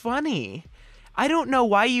funny. I don't know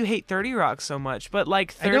why you hate 30 Rock so much, but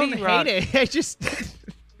like 30 I don't Rock, hate it. I just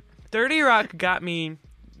 30 Rock got me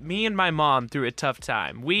and my mom through a tough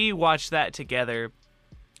time. We watched that together.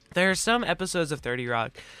 There are some episodes of 30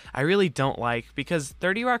 Rock I really don't like because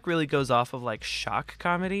 30 Rock really goes off of like shock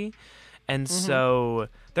comedy. And so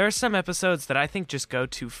there are some episodes that I think just go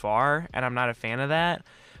too far, and I'm not a fan of that.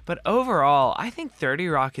 But overall, I think 30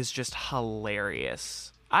 Rock is just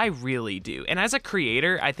hilarious. I really do. And as a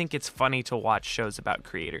creator, I think it's funny to watch shows about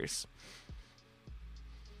creators.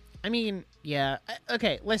 I mean, yeah.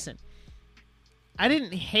 Okay, listen. I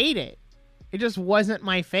didn't hate it. It just wasn't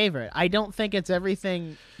my favorite. I don't think it's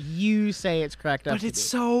everything you say it's cracked up to be. But it's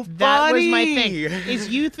so funny. That was my thing. Is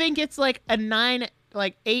you think it's like a 9,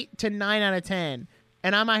 like 8 to 9 out of 10,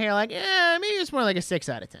 and I'm out here like, maybe it's more like a 6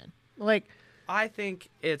 out of 10. Like, I think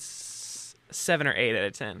it's 7 or 8 out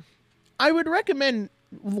of 10. I would recommend.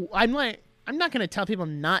 I'm not going to tell people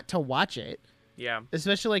not to watch it. Yeah.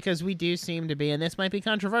 Especially because we do seem to be, and this might be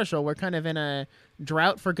controversial, we're kind of in a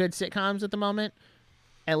drought for good sitcoms at the moment,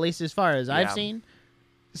 at least as far as I've seen.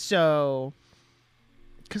 So,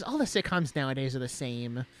 because all the sitcoms nowadays are the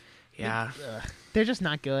same. Yeah. They're just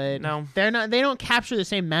not good. No. They're not. They don't capture the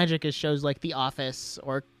same magic as shows like The Office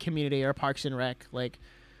or Community or Parks and Rec. Like,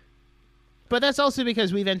 but that's also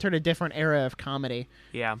because we've entered a different era of comedy.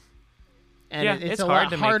 Yeah. And it's a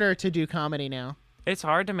lot harder to do comedy now. It's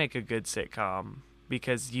hard to make a good sitcom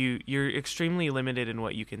because you're extremely limited in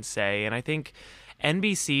what you can say, and I think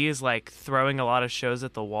NBC is like throwing a lot of shows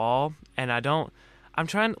at the wall, and I'm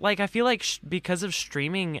trying, like, I feel like because of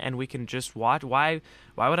streaming and we can just watch, why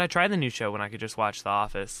would I try the new show when I could just watch The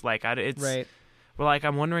Office? Like, it's Right. well, like,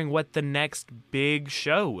 I'm wondering what the next big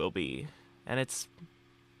show will be, and I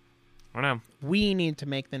don't know. We need to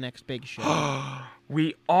make the next big show.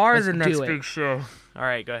 We are Let's the next do it. big show. All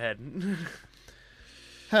right, go ahead.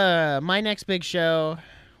 My next big show.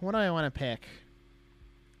 What do I want to pick?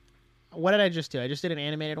 What did I just do? I just did an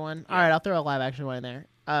animated one. All right, I'll throw a live action one in there.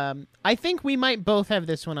 I think we might both have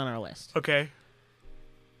this one on our list. Okay.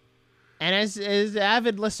 And as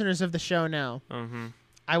avid listeners of the show know,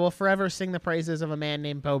 I will forever sing the praises of a man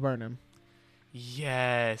named Bo Burnham.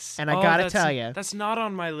 Yes. And I gotta tell you, that's not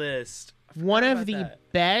on my list. One of the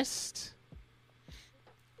best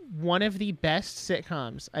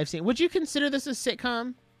sitcoms I've seen. Would you consider this a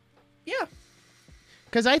sitcom? Yeah.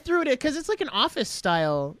 Because I threw it because it's like an Office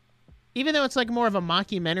style. Even though it's like more of a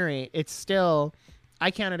mockumentary, it's still,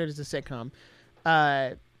 I counted it as a sitcom.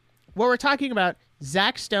 What we're talking about,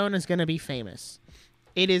 Zach Stone is going to be famous.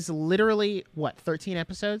 It is literally, 13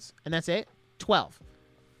 episodes? And that's it? 12.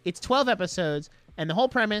 It's 12 episodes, and the whole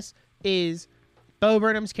premise is Bo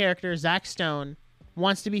Burnham's character, Zach Stone,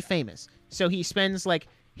 wants to be famous. So he spends like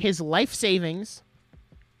his life savings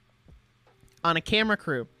on a camera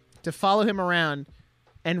crew to follow him around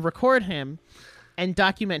and record him and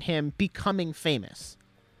document him becoming famous.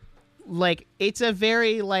 Like, it's a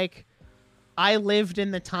very, like, I lived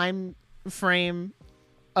in the time frame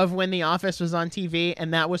of when The Office was on TV,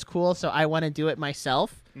 and that was cool, so I want to do it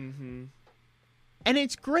myself. Mm-hmm. And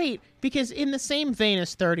it's great, because in the same vein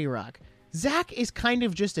as 30 Rock, Zach is kind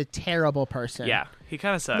of just a terrible person. Yeah, he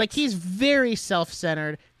kind of sucks. Like, he's very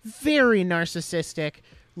self-centered, very narcissistic,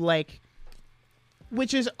 like,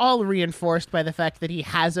 which is all reinforced by the fact that he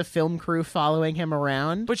has a film crew following him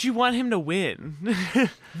around. But you want him to win.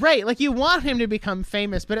 Right, like, you want him to become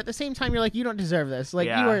famous, but at the same time, you're like, you don't deserve this. Like,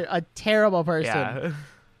 Yeah. you are a terrible person. Yeah.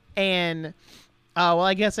 And, well,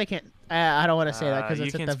 I guess I can't, I don't want to say that because you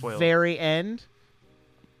it's at can't the spoil it. very end.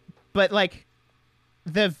 But, like,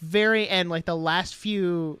 the very end, like, the last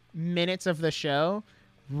few minutes of the show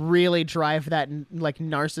really drive that, like,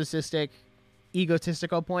 narcissistic,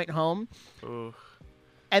 egotistical point home. Ooh.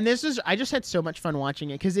 And I just had so much fun watching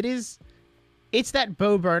it because it's that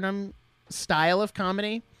Bo Burnham style of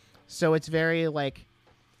comedy. So it's very, like,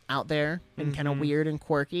 out there and kind of weird and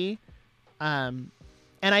quirky. And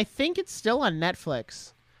I think it's still on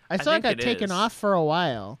Netflix. I saw it think got it taken is. off for a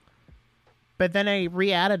while. But then I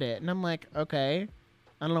re-added it, and I'm like, okay.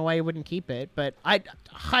 I don't know why you wouldn't keep it, but I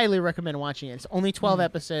highly recommend watching it. It's only 12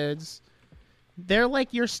 episodes. They're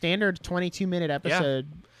like your standard 22-minute episode.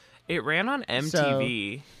 It ran on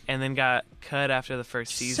MTV and then got cut after the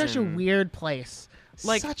first season. Such a weird place.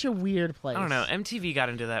 Like, Such a weird place. I don't know. MTV got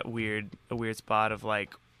into that weird spot of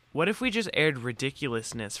like, what if we just aired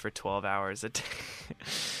ridiculousness for 12 hours a day?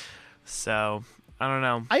 So, I don't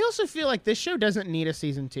know. I also feel like this show doesn't need a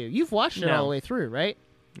season 2. You've watched it No. all the way through, right?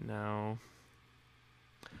 No.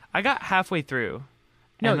 I got halfway through.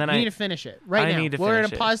 No, and then you need to finish it right I now. need to We're finish going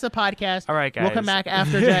to it. pause the podcast. All right, guys. We'll come back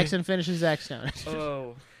after Jackson finishes Zach Stone.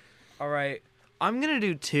 Oh. All right. I'm going to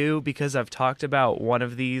do 2 because I've talked about one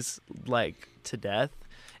of these like to death,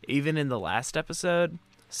 even in the last episode.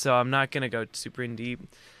 So I'm not going to go super in deep.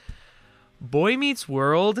 Boy Meets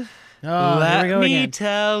World. Oh, Let here we go me again.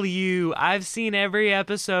 tell you, I've seen every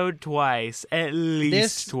episode twice, at least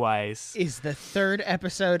This twice. Is the 3rd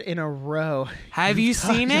episode in a row. Have you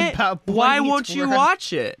seen talking it? about Boy Why Meets won't you World.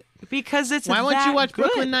 watch it? Because it's Why won't that you watch good.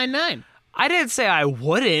 Brooklyn Nine-Nine? I didn't say I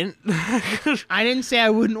wouldn't. I didn't say I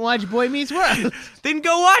wouldn't watch Boy Meets World. Then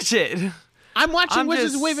go watch it. I'm watching I'm Wizards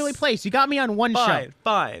of just- Waverly Place. You got me on one show.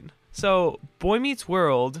 Fine. So, Boy Meets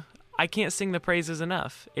World, I can't sing the praises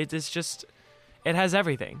enough. It's just, it has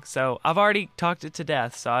everything. So, I've already talked it to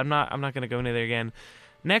death, so I'm not going to go into there again.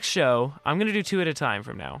 Next show, I'm going to do 2 at a time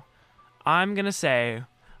from now. I'm going to say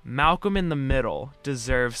Malcolm in the Middle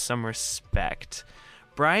deserves some respect.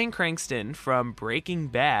 Bryan Cranston from Breaking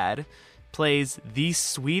Bad plays the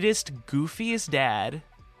sweetest, goofiest dad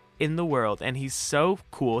in the world, and he's so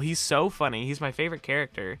cool. He's so funny. He's my favorite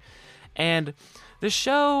character. And the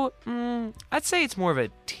show, I'd say it's more of a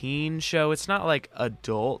teen show. It's not like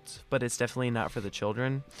adult, but it's definitely not for the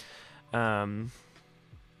children. It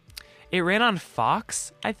ran on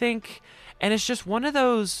Fox, I think, and it's just one of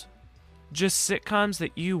those just sitcoms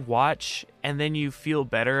that you watch and then you feel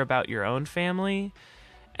better about your own family.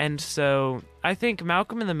 And so I think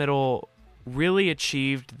Malcolm in the Middle really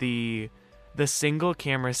achieved the single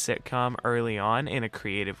camera sitcom early on in a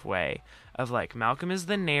creative way. of like Malcolm is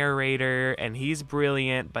the narrator and he's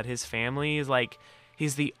brilliant, but his family is like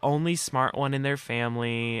he's the only smart one in their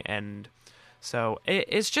family, and so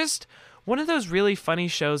it's just one of those really funny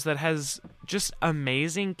shows that has just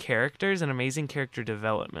amazing characters and amazing character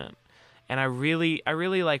development. And I really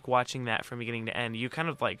like watching that from beginning to end. You kind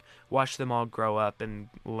of like watch them all grow up and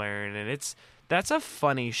learn, and that's a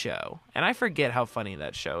funny show. And I forget how funny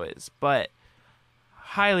that show is, but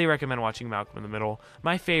highly recommend watching Malcolm in the Middle.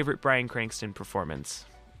 My favorite Bryan Cranston performance.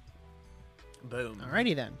 Boom.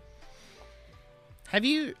 Alrighty then. Have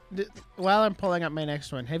you, while I'm pulling up my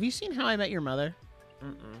next one, have you seen How I Met Your Mother?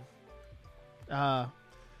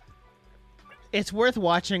 It's worth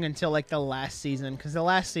watching until like the last season, because the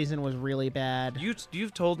last season was really bad.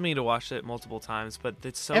 You've told me to watch it multiple times, but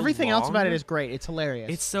it's so everything long. else about it is great. It's hilarious.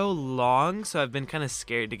 It's so long, so I've been kind of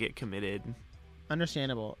scared to get committed.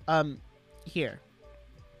 Understandable. Here,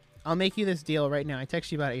 I'll make you this deal right now. I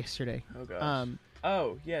texted you about it yesterday. Oh gosh.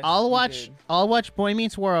 Oh yes. I'll watch Boy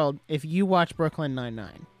Meets World if you watch Brooklyn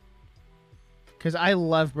Nine-Nine, because I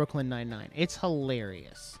love Brooklyn Nine-Nine. It's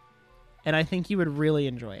hilarious, and I think you would really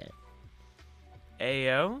enjoy it.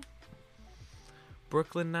 Ayo.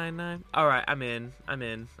 Brooklyn Nine-Nine. All right, I'm in.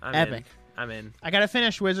 Epic. I'm in. I gotta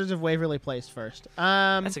finish Wizards of Waverly Place first.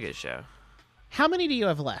 That's a good show. How many do you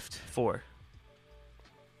have left? 4.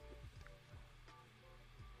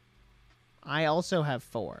 I also have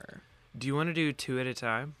 4. Do you want to do 2 at a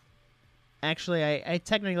time? Actually, I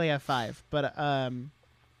technically have 5, but I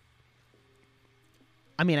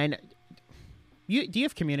mean, I know. Do you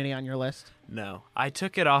have Community on your list? No, I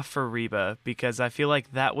took it off for Reba because I feel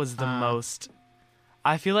like that was the most.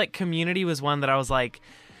 I feel like Community was one that I was like,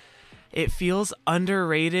 it feels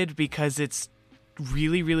underrated because it's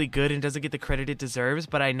really, really good and doesn't get the credit it deserves.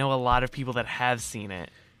 But I know a lot of people that have seen it.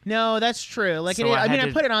 No, that's true. Like, So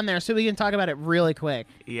I put it on there so we can talk about it really quick.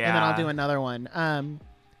 Yeah. And then I'll do another one.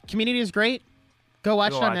 Community is great. Go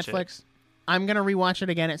watch it on Netflix. I'm going to rewatch it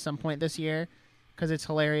again at some point this year because it's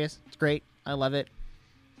hilarious. It's great. I love it.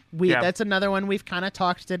 That's another one we've kind of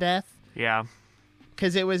talked to death. Yeah.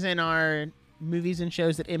 Because it was in our movies and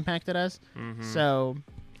shows that impacted us. Mm-hmm. So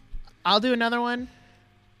I'll do another one.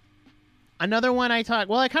 Another one I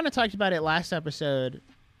kind of talked about it last episode.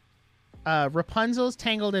 Rapunzel's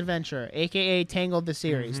Tangled Adventure, a.k.a. Tangled the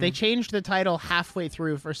series. Mm-hmm. They changed the title halfway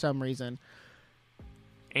through for some reason.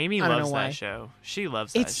 Amy I don't loves know why. that show. She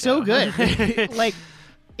loves that It's show. so good. Like,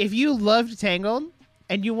 if you loved Tangled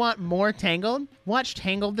and you want more Tangled, watch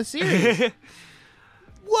Tangled the series.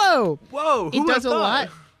 Whoa! Whoa! It does a lot.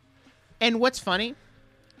 And what's funny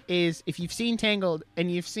is if you've seen Tangled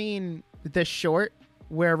and you've seen the short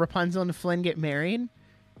where Rapunzel and Flynn get married,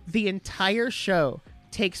 the entire show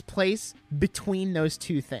takes place between those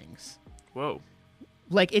two things. Whoa.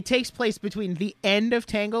 Like, it takes place between the end of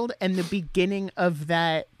Tangled and the beginning of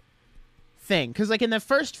that thing. Because, like, in the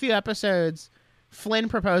first few episodes, Flynn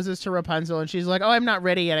proposes to Rapunzel, and she's like, oh, I'm not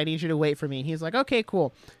ready yet. I need you to wait for me. And he's like, okay,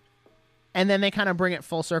 cool. And then they kind of bring it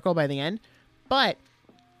full circle by the end. But,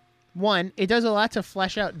 one, it does a lot to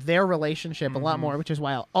flesh out their relationship a lot more, which is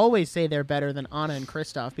why I'll always say they're better than Anna and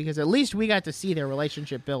Kristoff, because at least we got to see their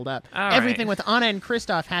relationship build up. Everything with Anna and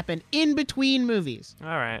Kristoff happened in between movies. All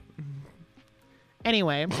right.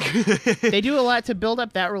 Anyway, they do a lot to build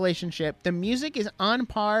up that relationship. The music is on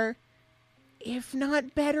par, if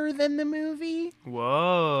not better than the movie.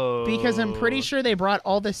 Whoa. Because I'm pretty sure they brought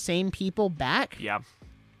all the same people back. Yeah.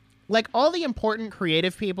 Like, all the important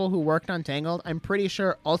creative people who worked on Tangled, I'm pretty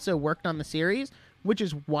sure also worked on the series, which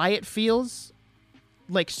is why it feels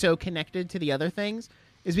like so connected to the other things,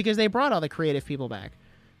 is because they brought all the creative people back.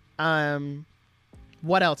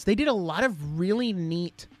 What else? They did a lot of really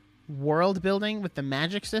neat world building with the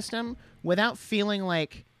magic system without feeling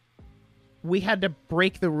like we had to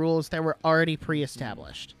break the rules that were already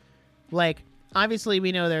pre-established. Like, obviously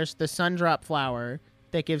we know there's the Sundrop flower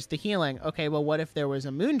that gives the healing. Okay, well, what if there was a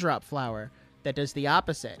Moondrop flower that does the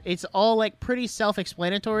opposite? It's all, like, pretty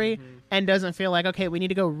self-explanatory and doesn't feel like, okay, we need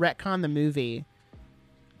to go retcon the movie.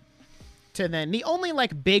 To then, the only,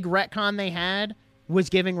 like, big retcon they had was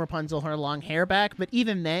giving Rapunzel her long hair back, but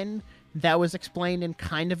even then, that was explained in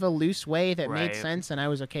kind of a loose way that made sense, and I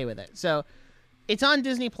was okay with it. So, it's on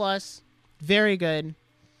Disney Plus. Very good.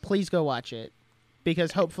 Please go watch it.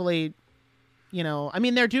 Because hopefully, you know, I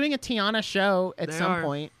mean, they're doing a Tiana show at some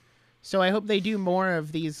point. So I hope they do more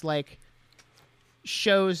of these, like,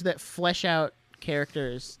 shows that flesh out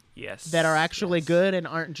characters that are actually good and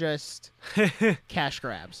aren't just cash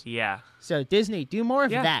grabs. Yeah. So, Disney, do more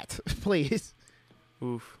of that, please.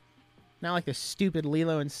 Oof. Not like the stupid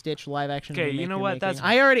Lilo and Stitch live action. Okay, you know what?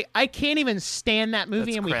 I can't even stand that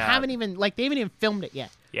movie, and we haven't even filmed it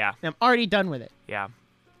yet. Yeah. And I'm already done with it. Yeah.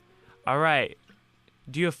 All right.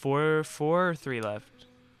 Do you have four or three left?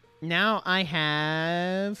 Now I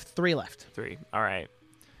have 3 left. 3. All right.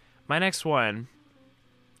 My next one.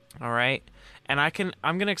 All right. And I'm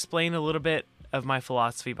going to explain a little bit of my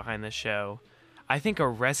philosophy behind this show. I think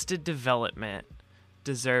Arrested Development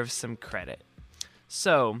deserves some credit.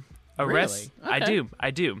 So, Really? Okay.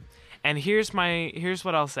 I do. And here's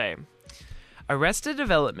what I'll say. Arrested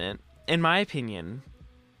Development, in my opinion,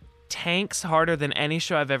 tanks harder than any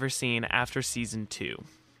show I've ever seen after season 2.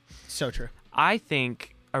 So true. I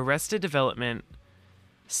think Arrested Development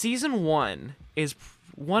season 1 is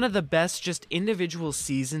one of the best just individual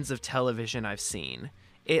seasons of television I've seen.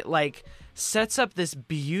 It like sets up this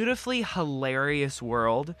beautifully hilarious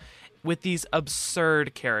world with these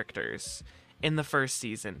absurd characters in the first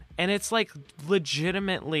season. And it's like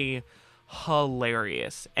legitimately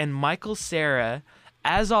hilarious. And Michael Cera,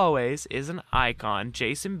 as always, is an icon.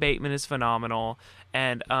 Jason Bateman is phenomenal.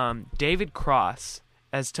 And David Cross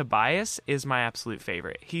as Tobias is my absolute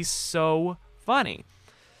favorite. He's so funny.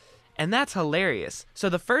 And that's hilarious. So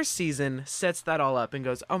the first season sets that all up and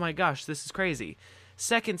goes, oh my gosh, this is crazy.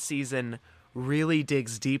 Second season really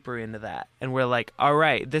digs deeper into that. And we're like, all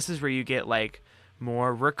right, this is where you get like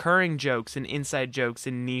more recurring jokes and inside jokes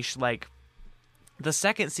and niche. Like the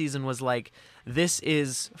second season was like, this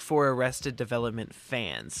is for Arrested Development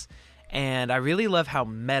fans. And I really love how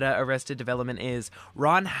meta Arrested Development is.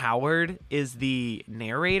 Ron Howard is the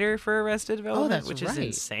narrator for Arrested Development, which is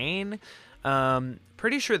insane.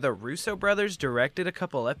 Pretty sure the Russo brothers directed a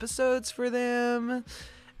couple episodes for them.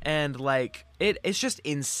 And like it's just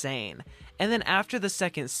insane. And then after the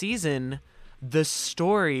second season, the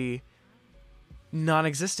story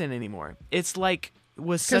non-existent anymore. It's like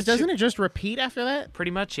was such doesn't it just repeat after that? Pretty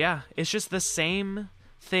much, yeah. It's just the same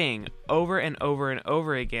thing over and over and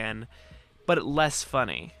over again, but less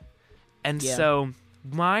funny. And so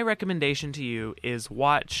my recommendation to you is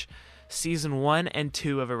watch season 1 and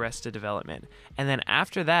 2 of Arrested Development. And then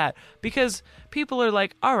after that, because people are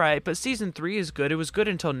like, all right, but season 3 is good. It was good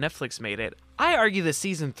until Netflix made it. I argue that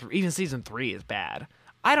season 3 is bad.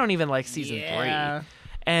 I don't even like season 3.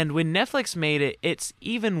 And when Netflix made it, it's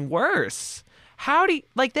even worse.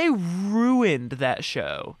 They ruined that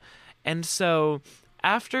show. And so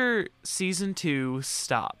after season 2,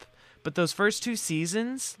 stop. But those first 2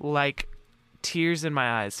 seasons, like tears in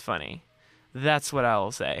my eyes funny. That's what I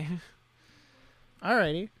will say.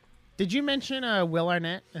 Alrighty. Did you mention Will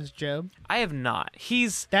Arnett as Job? I have not.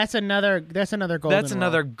 That's another golden. That's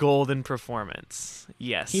another golden performance.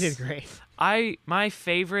 Yes. He did great. My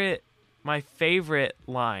favorite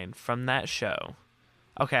line from that show.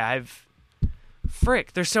 Okay,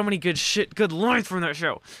 there's so many good lines from that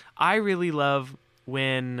show. I really love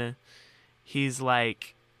when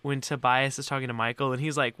when Tobias is talking to Michael and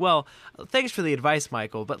he's like, well, thanks for the advice,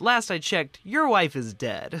 Michael, but last I checked, your wife is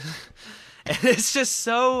dead. And it's just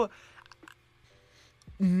so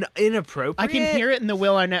inappropriate. I can hear it in the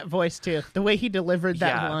Will Arnett voice, too. The way he delivered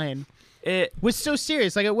that line. It was so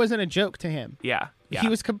serious. Like, it wasn't a joke to him. Yeah. He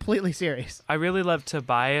was completely serious. I really love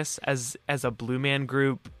Tobias as a Blue Man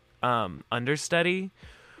Group understudy,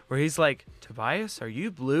 where he's like, Tobias, are you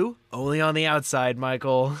blue? Only on the outside,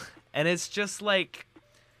 Michael. And it's just like,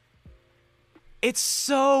 it's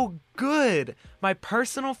so good. My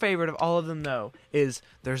personal favorite of all of them, though, is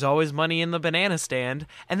there's always money in the banana stand.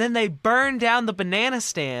 And then they burn down the banana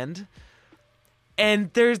stand.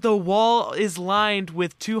 And the wall is lined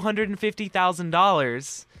with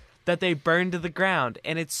 $250,000 that they burned to the ground.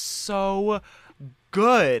 And it's so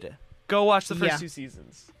good. Go watch the first 2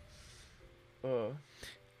 seasons.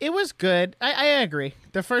 It was good. I agree.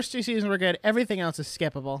 The first 2 seasons were good. Everything else is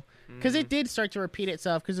skippable. Because it did start to repeat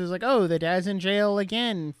itself. Because it was like, oh, the dad's in jail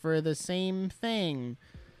again for the same thing.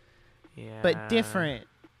 Yeah. But different.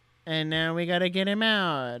 And now we got to get him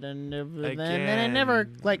out. And then it never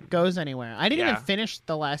goes anywhere. I didn't even finish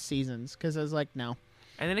the last seasons. Because I was like, no.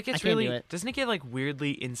 And then it gets doesn't it get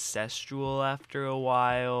weirdly incestual after a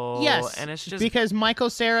while? Yes. And it's just because Michael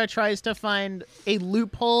Cera tries to find a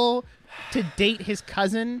loophole to date his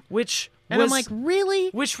cousin. I'm like,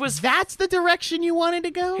 really? That's the direction you wanted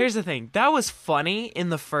to go? Here's the thing. That was funny in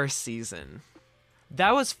the first season.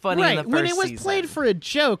 That was funny in the first season. When it was played for a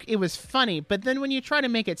joke, it was funny. But then when you try to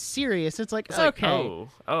make it serious, it's like, okay.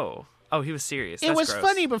 Oh, he was serious. It was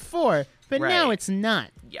funny before, but now it's not.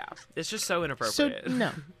 Yeah. It's just so inappropriate. So,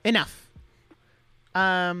 no. Enough.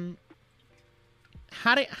 How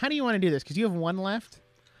do you want to do this? Because you have 1 left.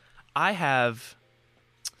 I have...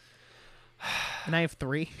 And I have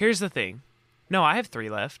 3. Here's the thing. No, I have 3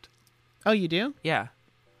 left. Oh, you do? Yeah.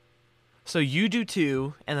 So you do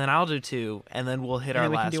 2, and then I'll do 2, and then we'll hit And our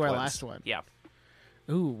then we last can do our ones. last one. Yeah.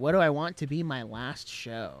 Ooh, what do I want to be my last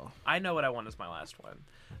show? I know what I want as my last one.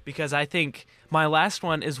 Because I think my last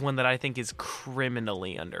one is one that I think is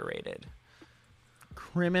criminally underrated.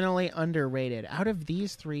 Criminally underrated. Out of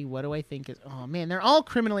these 3, what do I think is... Oh, man, they're all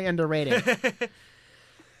criminally underrated.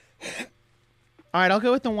 All right, I'll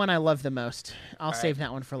go with the one I love the most. I'll save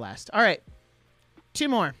that one for last. All right, 2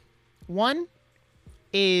 more. One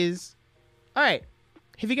is... All right,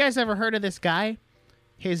 have you guys ever heard of this guy?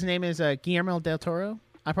 His name is Guillermo del Toro.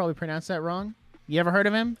 I probably pronounced that wrong. You ever heard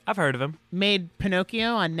of him? I've heard of him. Made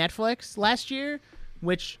Pinocchio on Netflix last year,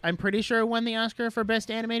 which I'm pretty sure won the Oscar for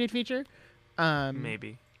Best Animated Feature.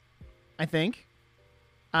 Maybe. I think.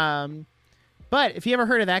 But if you ever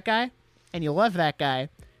heard of that guy, and you love that guy,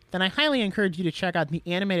 then I highly encourage you to check out the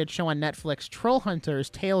animated show on Netflix, Troll Hunters: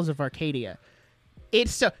 Tales of Arcadia.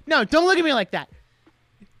 It's so... No, don't look at me like that.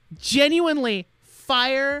 Genuinely,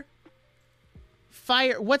 fire...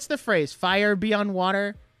 What's the phrase? Fire beyond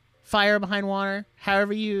water? Fire behind water?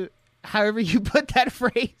 However you put that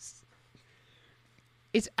phrase.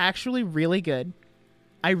 It's actually really good.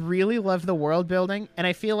 I really love the world building, and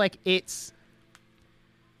I feel like it's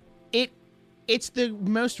the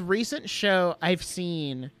most recent show I've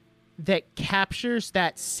seen that captures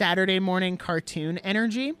that Saturday morning cartoon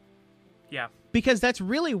energy. Yeah. Because that's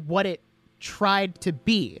really what it tried to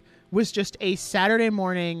be, was just a Saturday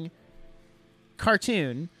morning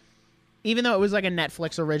cartoon, even though it was like a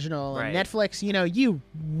Netflix original. Right. And Netflix, you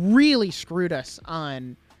really screwed us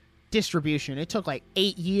on distribution. It took like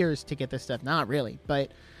 8 years to get this stuff. Not really, but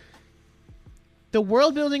the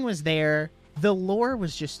world building was there. The lore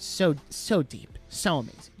was just so deep, so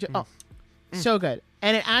amazing. So good.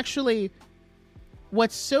 And it actually,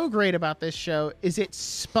 what's so great about this show is it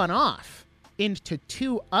spun off into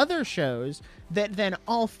 2 other shows that then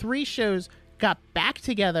all 3 shows got back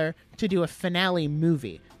together to do a finale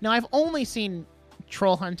movie. Now, I've only seen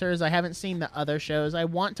Troll Hunters. I haven't seen the other shows. I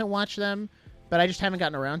want to watch them, but I just haven't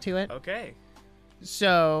gotten around to it. Okay.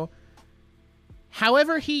 So,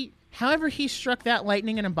 however he struck that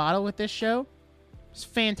lightning in a bottle with this show, it's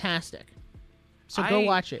fantastic. So go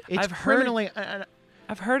watch it. It's criminally...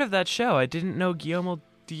 I've heard of that show. I didn't know Guillermo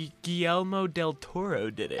del Toro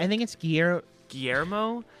did it. I think it's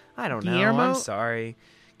Guillermo? I don't know. Guillermo? I'm sorry.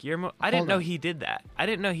 Guillermo. I didn't know he did that. I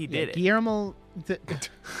didn't know he did it. Guillermo... This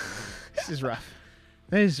is rough.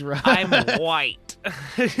 This is rough. I'm white.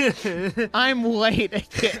 I'm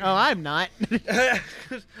white. Oh, I'm not.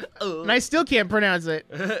 And I still can't pronounce it.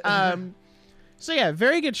 So yeah,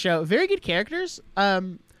 very good show. Very good characters.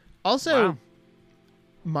 Also, wow.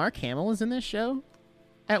 Mark Hamill is in this show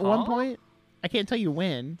at one point. I can't tell you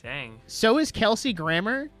when. Dang. So is Kelsey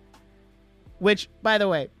Grammer, which, by the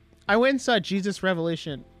way, I went and saw Jesus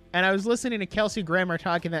Revolution, and I was listening to Kelsey Grammer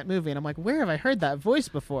talk in that movie, and I'm like, where have I heard that voice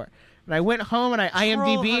before? And I went home and I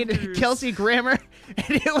IMDb'd Kelsey Grammer, and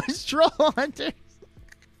it was Troll Hunters.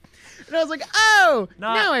 And I was like, oh,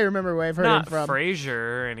 now I remember where I've heard him from. Not Frasier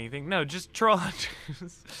or anything. No, just Troll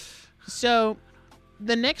Hunters. So,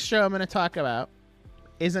 the next show I'm going to talk about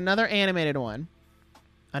is another animated one,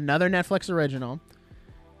 another Netflix original.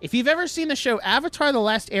 If you've ever seen the show Avatar: The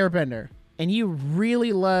Last Airbender, and you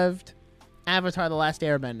really loved Avatar: The Last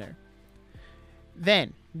Airbender,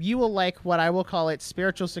 then you will like what I will call its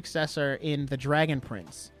spiritual successor in The Dragon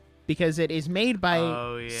Prince, because it is made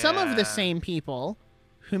by some of the same people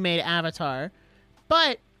who made Avatar,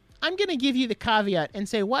 but I'm going to give you the caveat and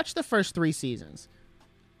say watch the first 3 seasons.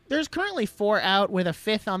 There's currently 4 out with a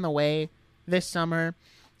 5th on the way this summer,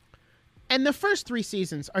 and the first 3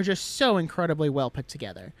 seasons are just so incredibly well put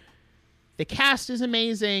together. The cast is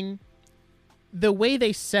amazing. The way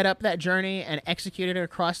they set up that journey and executed it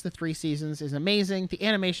across the 3 seasons is amazing. The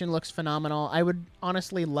animation looks phenomenal. I would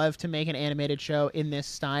honestly love to make an animated show in this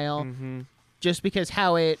style, just because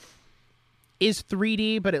how it is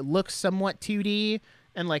 3D, but it looks somewhat 2D,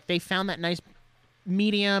 and like they found that nice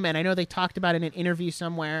medium. And I know they talked about in an interview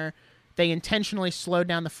somewhere, they intentionally slowed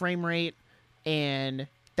down the frame rate, and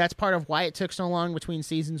that's part of why it took so long between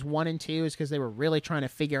seasons 1 and 2, is because they were really trying to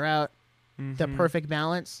figure out the perfect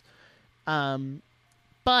balance.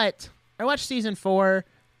 But I watched season 4,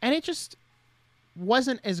 and it just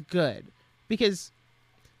wasn't as good, because,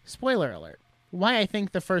 spoiler alert, why I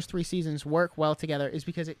think the first 3 seasons work well together is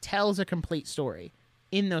because it tells a complete story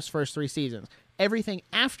in those first 3 seasons. Everything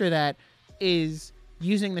after that is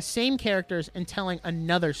using the same characters and telling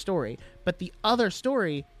another story, but the other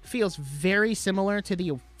story feels very similar to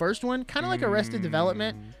the first one, kind of like Arrested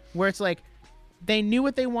Development, where it's like they knew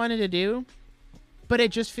what they wanted to do, but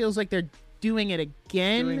it just feels like they're doing it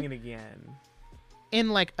again. in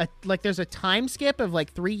like there's a time skip of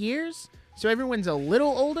like 3 years, so everyone's a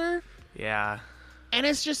little older. Yeah. And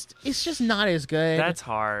it's just not as good. That's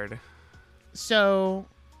hard. So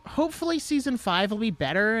hopefully season 5 will be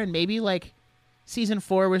better, and maybe like season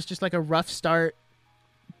 4 was just like a rough start.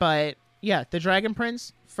 But yeah, The Dragon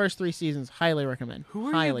Prince, first 3 seasons, highly recommend.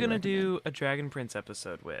 Who are you gonna do a Dragon Prince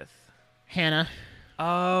episode with? Hannah.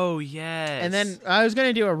 Oh, yes. And then I was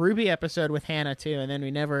gonna do a Ruby episode with Hannah too, and then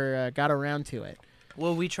we never got around to it.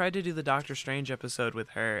 Well, we tried to do the Doctor Strange episode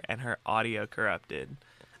with her, and her audio corrupted.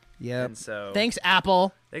 Yep. And so thanks,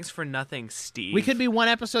 Apple. Thanks for nothing, Steve. We could be 1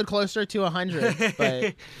 episode closer to 100,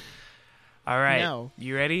 but all right. No.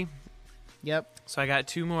 You ready? Yep. So I got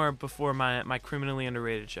 2 more before my criminally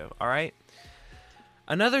underrated show. All right.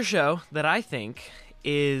 Another show that I think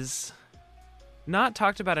is not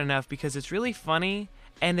talked about enough because it's really funny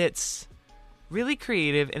and it's really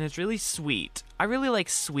creative and it's really sweet. I really like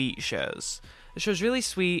sweet shows. The show's really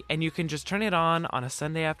sweet, and you can just turn it on a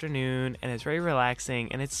Sunday afternoon, and it's very relaxing,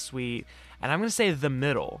 and it's sweet. And I'm going to say The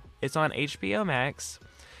Middle. It's on HBO Max,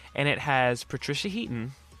 and it has Patricia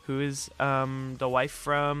Heaton, who is the wife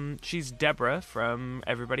she's Deborah from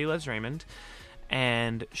Everybody Loves Raymond,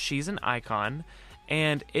 and she's an icon.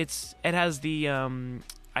 And it has the,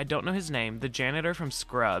 I don't know his name, the janitor from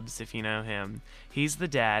Scrubs, if you know him. He's the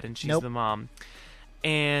dad, and she's the mom.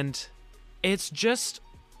 And it's just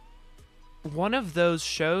one of those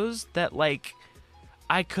shows that, like,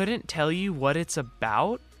 I couldn't tell you what it's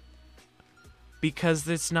about because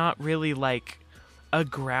it's not really, like, a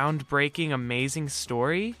groundbreaking, amazing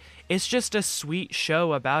story. It's just a sweet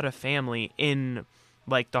show about a family in,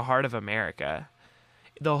 like, the heart of America.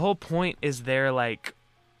 The whole point is they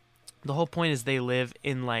live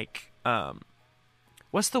in, like,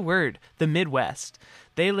 what's the word? The Midwest.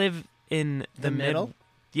 They live in the middle?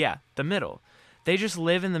 Yeah, the middle. They just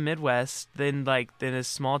live in the Midwest, in a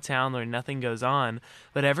small town where nothing goes on,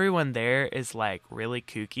 but everyone there is, like, really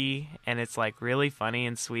kooky, and it's, like, really funny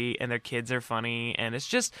and sweet, and their kids are funny, and it's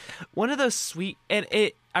just one of those sweet, and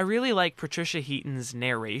I really like Patricia Heaton's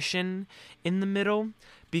narration in The Middle,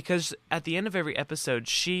 because at the end of every episode,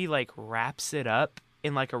 she, like, wraps it up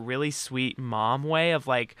in, like, a really sweet mom way of,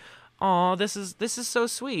 like, oh, this is so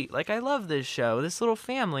sweet, like, I love this show, this little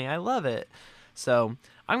family, I love it. So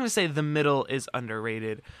I'm going to say The Middle is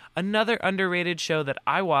underrated. Another underrated show that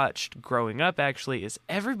I watched growing up, actually, is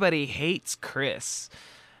Everybody Hates Chris.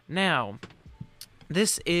 Now,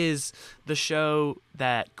 this is the show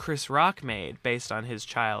that Chris Rock made based on his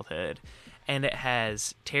childhood. And it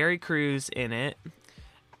has Terry Crews in it.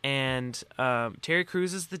 And Terry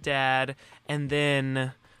Crews is the dad. And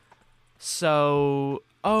then,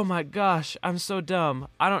 oh my gosh, I'm so dumb.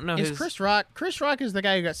 I don't know Is Chris Rock is the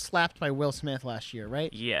guy who got slapped by Will Smith last year,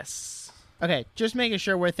 right? Yes. Okay, just making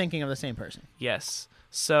sure we're thinking of the same person. Yes.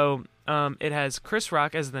 So it has Chris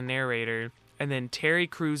Rock as the narrator, and then Terry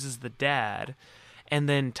Crews is the dad, and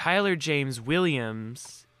then Tyler James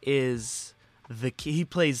Williams is he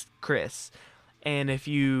plays Chris. And if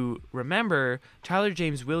you remember, Tyler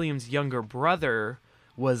James Williams' younger brother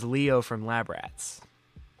was Leo from Lab Rats.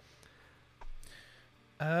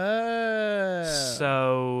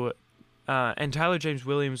 So, and Tyler James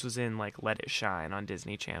Williams was in, like, Let It Shine on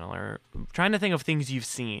Disney Channel, or I'm trying to think of things you've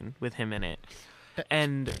seen with him in it.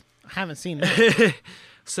 And I haven't seen it.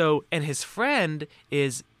 So, and his friend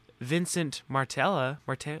is Vincent Martella.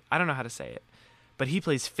 I don't know how to say it, but he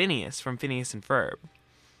plays Phineas from Phineas and Ferb.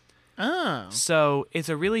 Oh. So it's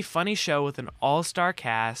a really funny show with an all-star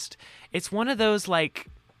cast. It's one of those, like,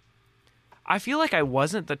 I feel like I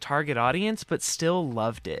wasn't the target audience, but still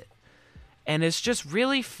loved it. And it's just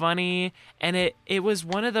really funny, and it was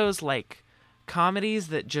one of those, like, comedies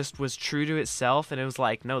that just was true to itself, and it was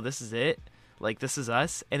like, no, this is it. Like, this is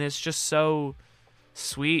us. And it's just so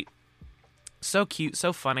sweet, so cute,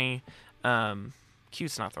 so funny.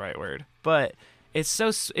 Cute's not the right word, but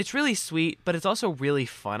it's really sweet, but it's also really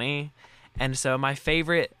funny. And so I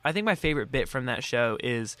think my favorite bit from that show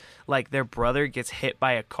is, like, their brother gets hit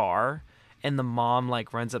by a car, and the mom,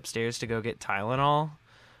 like, runs upstairs to go get Tylenol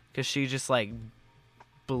because she just, like,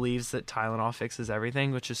 believes that Tylenol fixes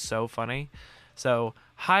everything, which is so funny. So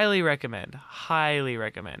highly recommend.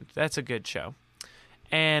 That's a good show.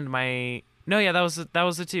 And that was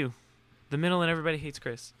the 2. The Middle and Everybody Hates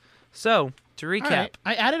Chris. So to recap, right.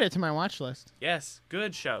 I added it to my watch list. Yes,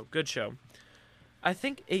 good show. I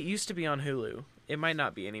think it used to be on Hulu. It might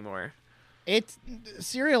not be anymore. It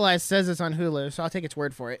Serialized says it's on Hulu, so I'll take its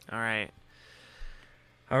word for it. All right.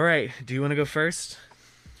 Do you want to go first?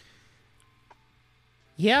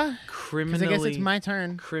 Yeah, because I guess it's my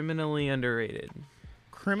turn. Criminally underrated,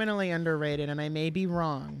 and I may be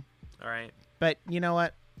wrong. All right. But you know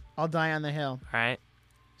what? I'll die on the hill. All right.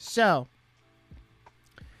 So,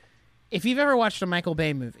 if you've ever watched a Michael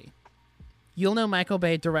Bay movie, you'll know Michael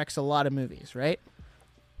Bay directs a lot of movies, right?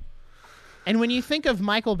 And when you think of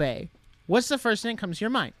Michael Bay, what's the first thing that comes to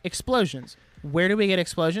your mind? Explosions. Where do we get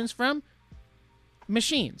explosions from?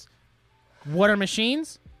 Machines. What are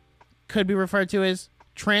machines? Could be referred to as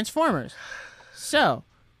Transformers. So,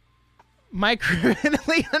 my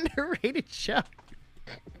criminally underrated show.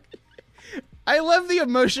 I love the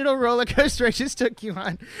emotional roller coaster I just took you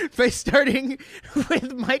on by starting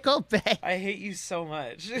with Michael Bay. I hate you so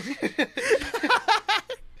much.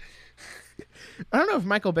 I don't know if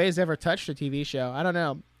Michael Bay's ever touched a TV show. I don't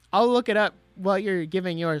know. I'll look it up while you're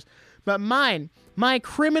giving yours. But my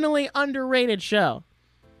criminally underrated show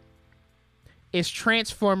is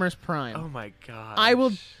Transformers Prime. Oh my god. I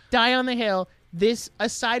will die on the hill. This,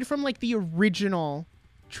 aside from like the original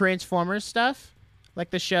Transformers stuff,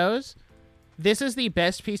 like the shows, this is the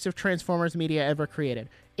best piece of Transformers media ever created.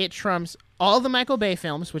 It trumps all the Michael Bay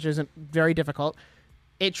films, which isn't very difficult.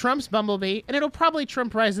 It trumps Bumblebee, and it'll probably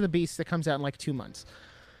trump Rise of the Beast that comes out in like 2 months.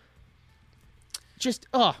 Just,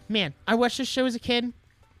 oh man, I watched this show as a kid.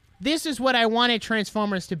 This is what I wanted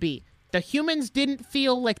Transformers to be. The humans didn't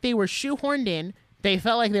feel like they were shoehorned in. They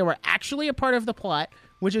felt like they were actually a part of the plot,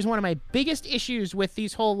 which is one of my biggest issues with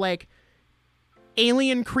these whole like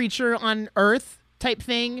alien creature on Earth type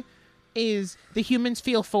thing. Is the humans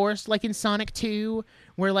feel forced, like in Sonic 2,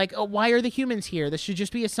 where like, oh, why are the humans here? This should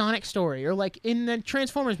just be a Sonic story. Or like in the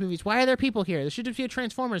Transformers movies, why are there people here? This should just be a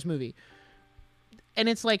Transformers movie. And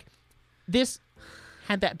it's like, this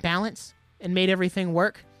had that balance and made everything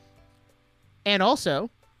work. And also,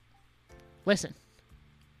 listen.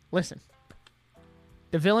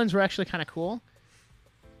 The villains were actually kind of cool.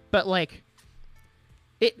 But like,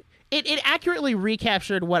 it accurately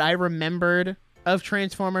recaptured what I remembered of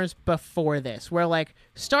Transformers before this, where like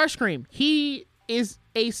Starscream, he is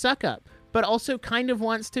a suck up, but also kind of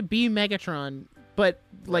wants to be Megatron, but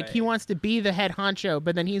like he wants to be the head honcho,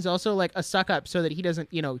 but then he's also like a suck up so that he doesn't,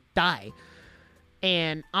 die.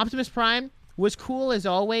 And Optimus Prime was cool as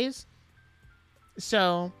always.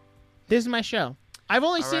 So this is my show. I've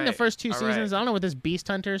only seen the first 2 seasons. I don't know what this Beast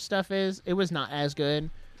Hunter stuff is. It was not as good.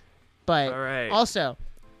 But also,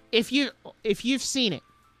 if you've seen it,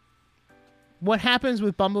 what happens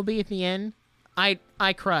with Bumblebee at the end, I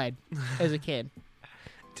cried as a kid.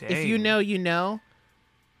 Dang. If you know, you know.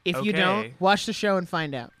 If you don't, watch the show and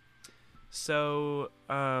find out. So,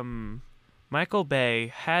 Michael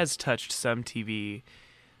Bay has touched some TV.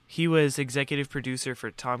 He was executive producer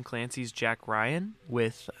for Tom Clancy's Jack Ryan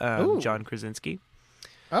with John Krasinski.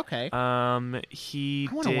 Okay. He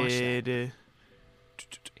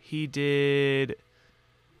did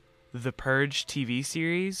the Purge TV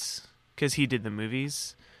series because he did the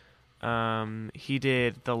movies. He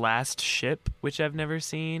did The Last Ship, which I've never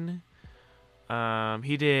seen.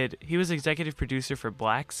 He was executive producer for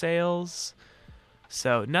Black Sails.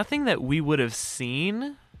 So nothing that we would have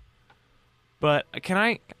seen. But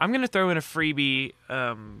I'm going to throw in a freebie,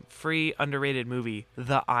 free underrated movie,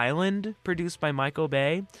 The Island, produced by Michael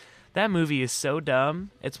Bay. That movie is so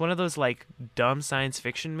dumb. It's one of those like dumb science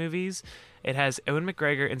fiction movies. It has Ewan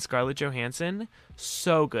McGregor and Scarlett Johansson.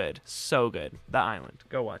 So good. So good. The Island.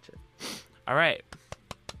 Go watch it. All right.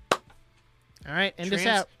 End us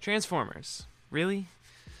out. Transformers. Really?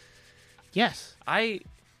 Yes. I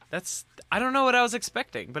don't know what I was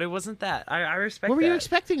expecting, but it wasn't that. I respect that. What were you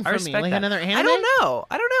expecting from me? Like that. another anime? I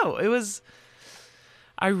don't know. It was...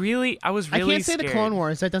 I was really I can't say scared. the Clone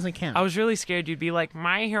Wars. That doesn't count. I was really scared you'd be like,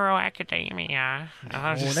 My Hero Academia.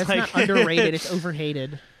 That's not underrated. It's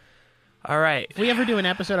overhated. All right. If we ever do an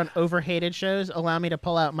episode on overhated shows, allow me to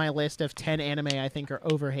pull out my list of 10 anime I think are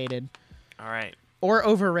overhated. All right. Or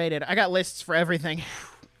overrated. I got lists for everything.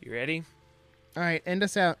 You ready? All right, end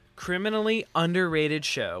us out. Criminally underrated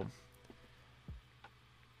show.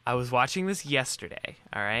 I was watching this yesterday,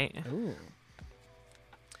 all right? Ooh.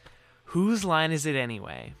 Whose Line Is It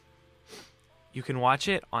Anyway? You can watch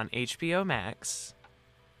it on HBO Max.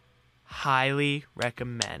 Highly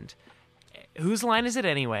recommend. Whose Line Is It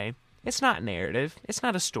Anyway? It's not narrative. It's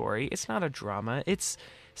not a story. It's not a drama. It's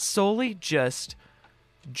solely just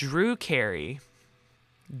Drew Carey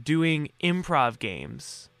doing improv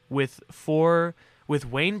games with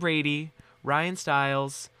Wayne Brady, Ryan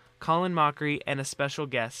Stiles, Colin Mockery, and a special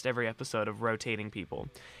guest every episode of rotating people.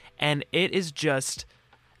 And it is just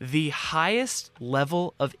the highest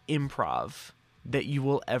level of improv that you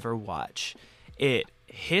will ever watch. It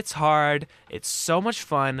hits hard. It's so much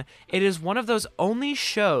fun. It is one of those only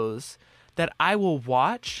shows that I will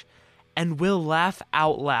watch and will laugh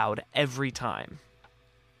out loud every time.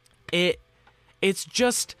 It it's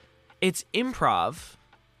improv,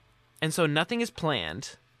 and so nothing is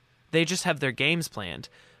planned. They just have their games planned,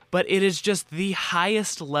 but it is just the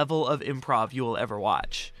highest level of improv you will ever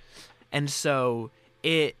watch. And so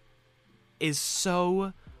it is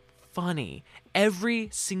so funny every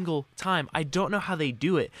single time. I don't know how they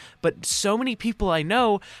do it, but so many people I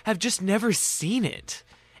know have just never seen it.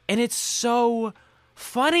 And it's so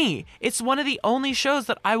funny. It's one of the only shows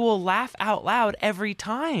that I will laugh out loud every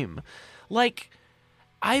time. Like,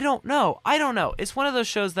 I don't know. It's one of those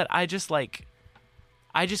shows that I just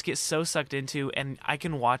get so sucked into, and I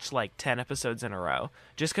can watch like 10 episodes in a row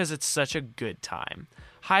just because it's such a good time.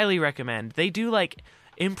 Highly recommend. They do like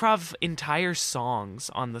improv entire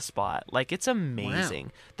songs on the spot. Like, it's amazing.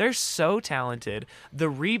 Wow. They're so talented.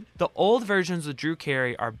 The old versions of Drew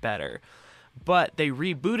Carey are better, but they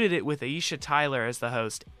rebooted it with Aisha Tyler as the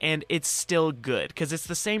host, and it's still good because it's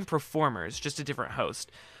the same performers, just a different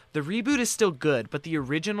host. The reboot is still good, but the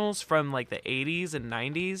originals from like the 80s and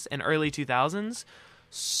 90s and early 2000s,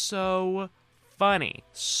 so funny.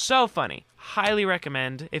 Highly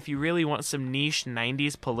recommend. If you really want some niche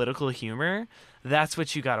 90s political humor, that's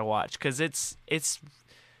what you gotta watch, because it's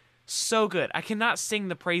so good. I cannot sing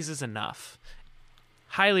the praises enough.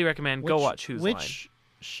 Highly recommend. Go watch Who's Line. Which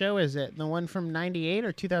show is it? The one from 98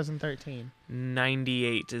 or 2013?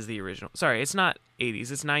 98 is the original. Sorry, it's not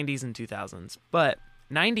 80s. It's 90s and 2000s. But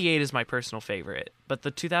 98 is my personal favorite. But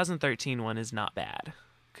the 2013 one is not bad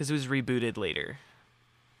because it was rebooted later.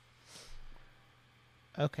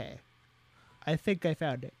 Okay. I think I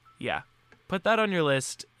found it. Yeah. Put that on your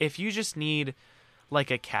list. If you just need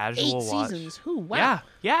like a casual 8 watch. seasons. Who? Wow.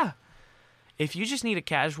 Yeah. If you just need a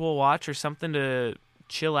casual watch or something to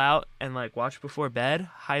chill out and like watch before bed,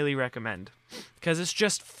 highly recommend. Because it's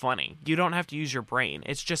just funny. You don't have to use your brain.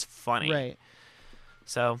 It's just funny. Right.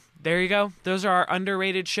 So there you go. Those are our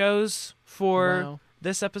underrated shows for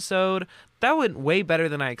this episode. That went way better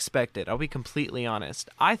than I expected. I'll be completely honest.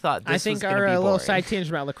 I thought this was going to be boring. I think our little side tangent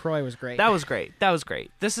about LaCroix was great. That was great.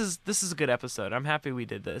 This is a good episode. I'm happy we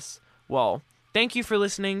did this. Well, thank you for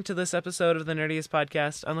listening to this episode of the Nerdiest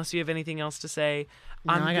Podcast. Unless you have anything else to say,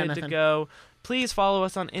 I'm good to go. Please follow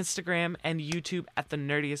us on Instagram and YouTube at the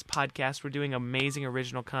Nerdiest Podcast. We're doing amazing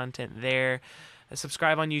original content there.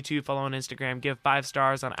 Subscribe on YouTube, follow on Instagram, give 5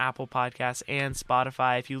 stars on Apple Podcasts and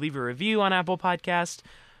Spotify. If you leave a review on Apple Podcasts,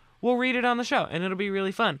 we'll read it on the show, and it'll be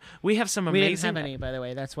really fun. We have some amazing... We didn't have any, by the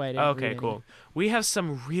way. That's why I didn't read cool. any. We have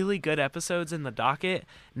some really good episodes in the docket.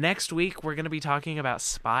 Next week, we're going to be talking about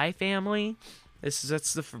Spy Family.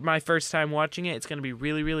 That's my first time watching it. It's going to be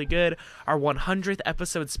really, really good. Our 100th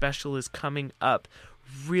episode special is coming up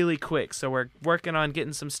really quick, so we're working on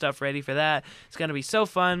getting some stuff ready for that. It's going to be so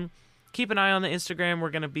fun. Keep an eye on the Instagram. We're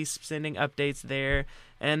going to be sending updates there.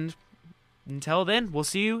 And until then, we'll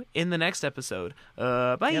see you in the next episode.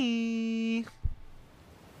 Bye. Yep.